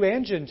for Jew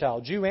and Gentile,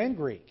 Jew and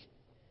Greek.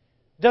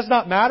 It does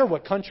not matter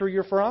what country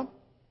you're from.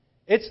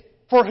 It's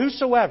for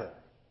whosoever.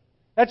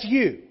 That's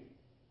you.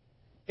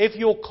 If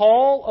you'll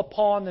call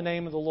upon the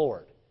name of the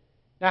Lord.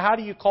 Now, how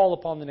do you call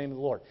upon the name of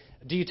the Lord?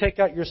 Do you take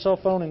out your cell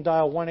phone and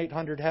dial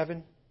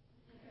 1-800-HEAVEN?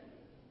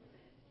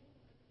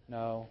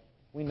 No.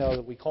 We know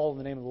that we call on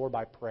the name of the Lord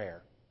by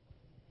prayer.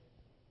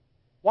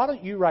 Why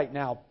don't you right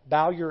now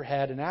bow your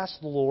head and ask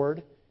the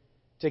Lord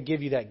to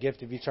give you that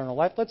gift of eternal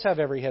life? Let's have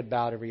every head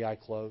bowed, every eye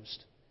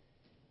closed.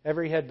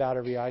 Every head bowed,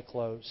 every eye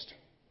closed.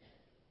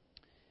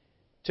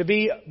 To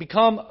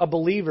become a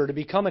believer, to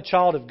become a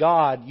child of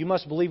God, you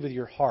must believe with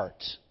your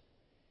heart.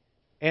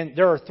 And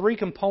there are three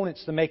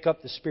components to make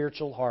up the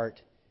spiritual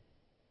heart.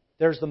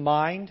 There's the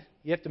mind.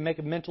 You have to make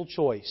a mental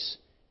choice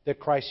that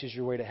Christ is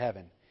your way to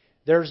heaven.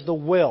 There's the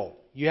will.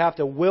 You have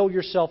to will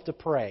yourself to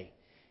pray.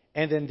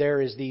 And then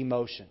there is the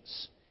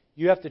emotions.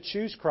 You have to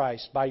choose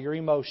Christ by your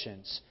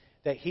emotions,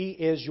 that He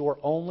is your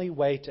only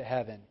way to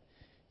heaven.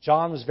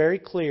 John was very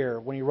clear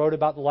when he wrote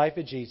about the life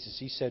of Jesus.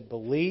 He said,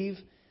 believe,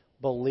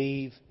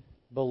 believe,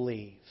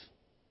 believe.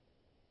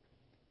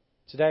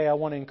 Today I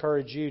want to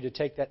encourage you to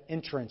take that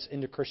entrance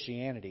into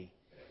Christianity.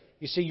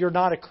 You see, you're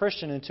not a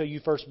Christian until you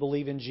first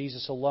believe in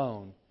Jesus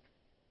alone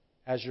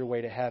as your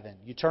way to heaven.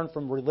 You turn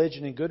from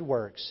religion and good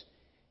works,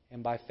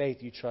 and by faith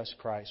you trust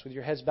Christ. With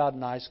your heads bowed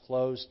and eyes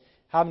closed,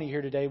 how many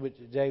here today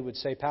would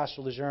say,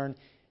 Pastor Lejeune,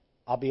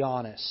 I'll be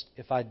honest,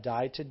 if I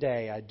died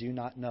today, I do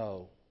not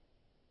know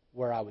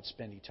where I would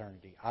spend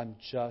eternity. I'm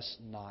just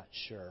not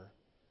sure.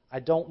 I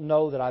don't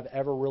know that I've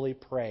ever really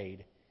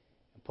prayed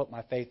and put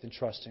my faith and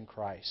trust in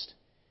Christ.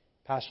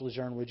 Pastor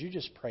Lejeune, would you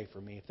just pray for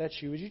me? If that's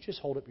you, would you just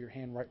hold up your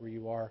hand right where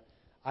you are?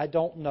 I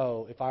don't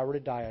know if I were to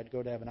die, I'd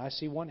go to heaven. I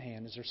see one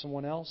hand. Is there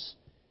someone else?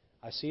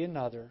 I see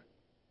another.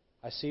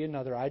 I see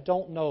another. I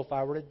don't know if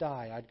I were to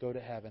die, I'd go to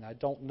heaven. I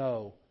don't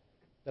know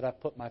that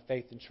I've put my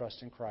faith and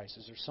trust in Christ.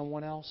 Is there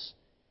someone else?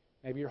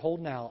 Maybe you're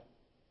holding out.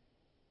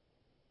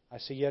 I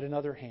see yet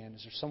another hand.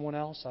 Is there someone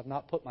else? I've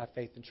not put my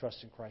faith and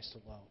trust in Christ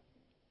alone.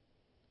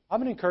 I'm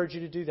going to encourage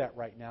you to do that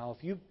right now.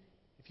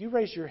 If you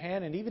raise your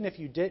hand, and even if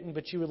you didn't,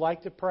 but you would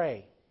like to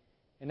pray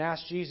and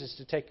ask Jesus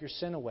to take your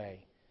sin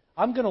away,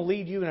 I'm going to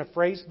lead you in a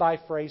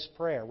phrase-by-phrase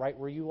prayer right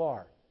where you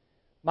are.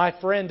 My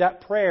friend,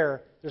 that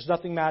prayer, there's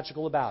nothing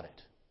magical about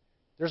it.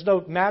 There's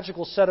no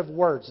magical set of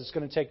words that's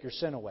going to take your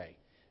sin away.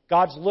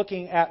 God's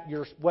looking at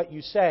what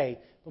you say,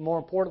 but more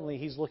importantly,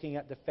 He's looking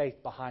at the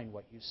faith behind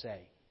what you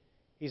say.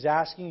 He's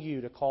asking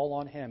you to call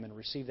on Him and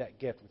receive that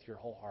gift with your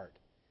whole heart.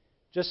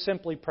 Just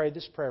simply pray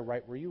this prayer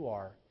right where you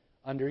are.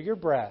 Under your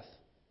breath,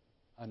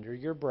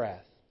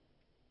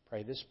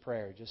 pray this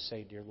prayer. Just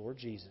say, Dear Lord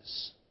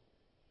Jesus,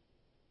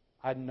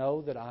 I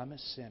know that I'm a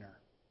sinner.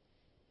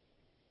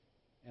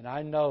 And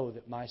I know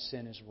that my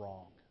sin is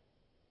wrong.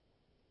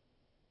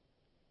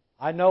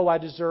 I know I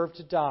deserve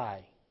to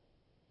die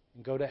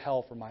and go to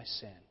hell for my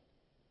sin.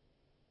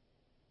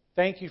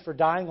 Thank You for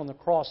dying on the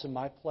cross in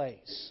my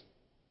place.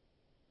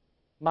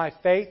 My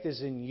faith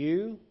is in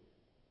You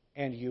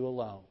and You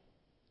alone.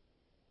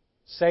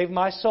 Save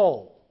my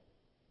soul.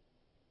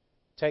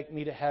 Take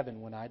me to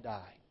heaven when I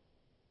die.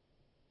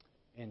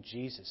 In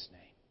Jesus'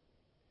 name.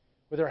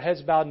 With our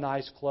heads bowed and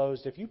eyes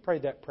closed, if you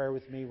prayed that prayer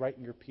with me right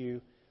in your pew,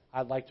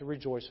 I'd like to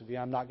rejoice with you.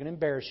 I'm not going to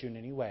embarrass you in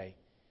any way,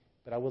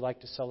 but I would like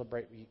to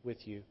celebrate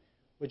with you.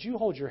 Would you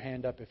hold your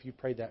hand up if you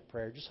prayed that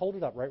prayer? Just hold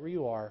it up right where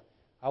you are.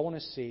 I want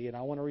to see and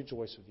I want to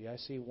rejoice with you. I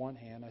see one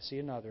hand. I see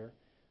another.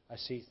 I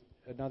see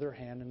another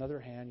hand,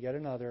 yet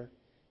another,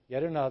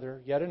 yet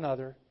another, yet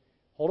another.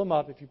 Hold them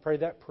up if you prayed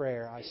that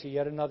prayer. I see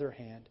yet another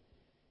hand.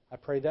 I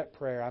prayed that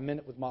prayer. I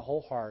meant it with my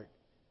whole heart.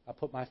 I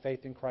put my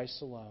faith in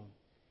Christ alone.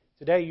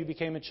 Today you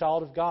became a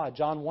child of God.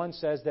 John 1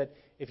 says that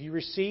if you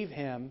receive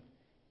Him,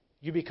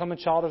 you become a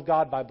child of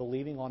God by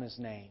believing on His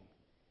name.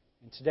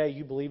 And today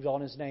you believed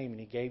on His name and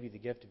He gave you the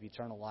gift of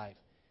eternal life.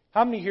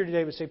 How many here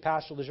today would say,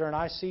 Pastor Lejeune,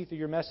 I see through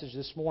your message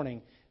this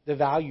morning the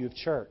value of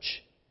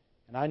church.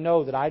 And I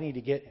know that I need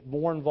to get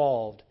more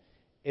involved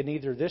in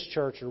either this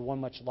church or one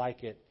much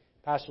like it.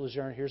 Pastor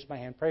Lejeune, here's my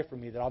hand. Pray for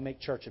me that I'll make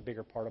church a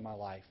bigger part of my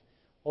life.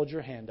 Hold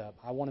your hand up.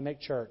 I want to make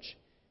church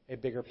a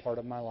bigger part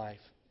of my life.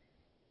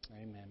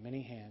 Amen.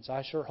 Many hands.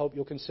 I sure hope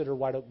you'll consider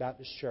White Oak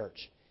Baptist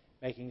Church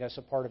making us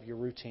a part of your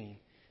routine.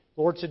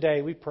 Lord,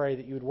 today we pray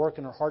that you would work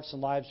in our hearts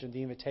and lives through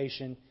the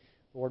invitation.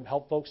 Lord,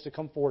 help folks to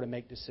come forward and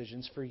make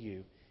decisions for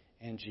you.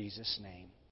 In Jesus' name.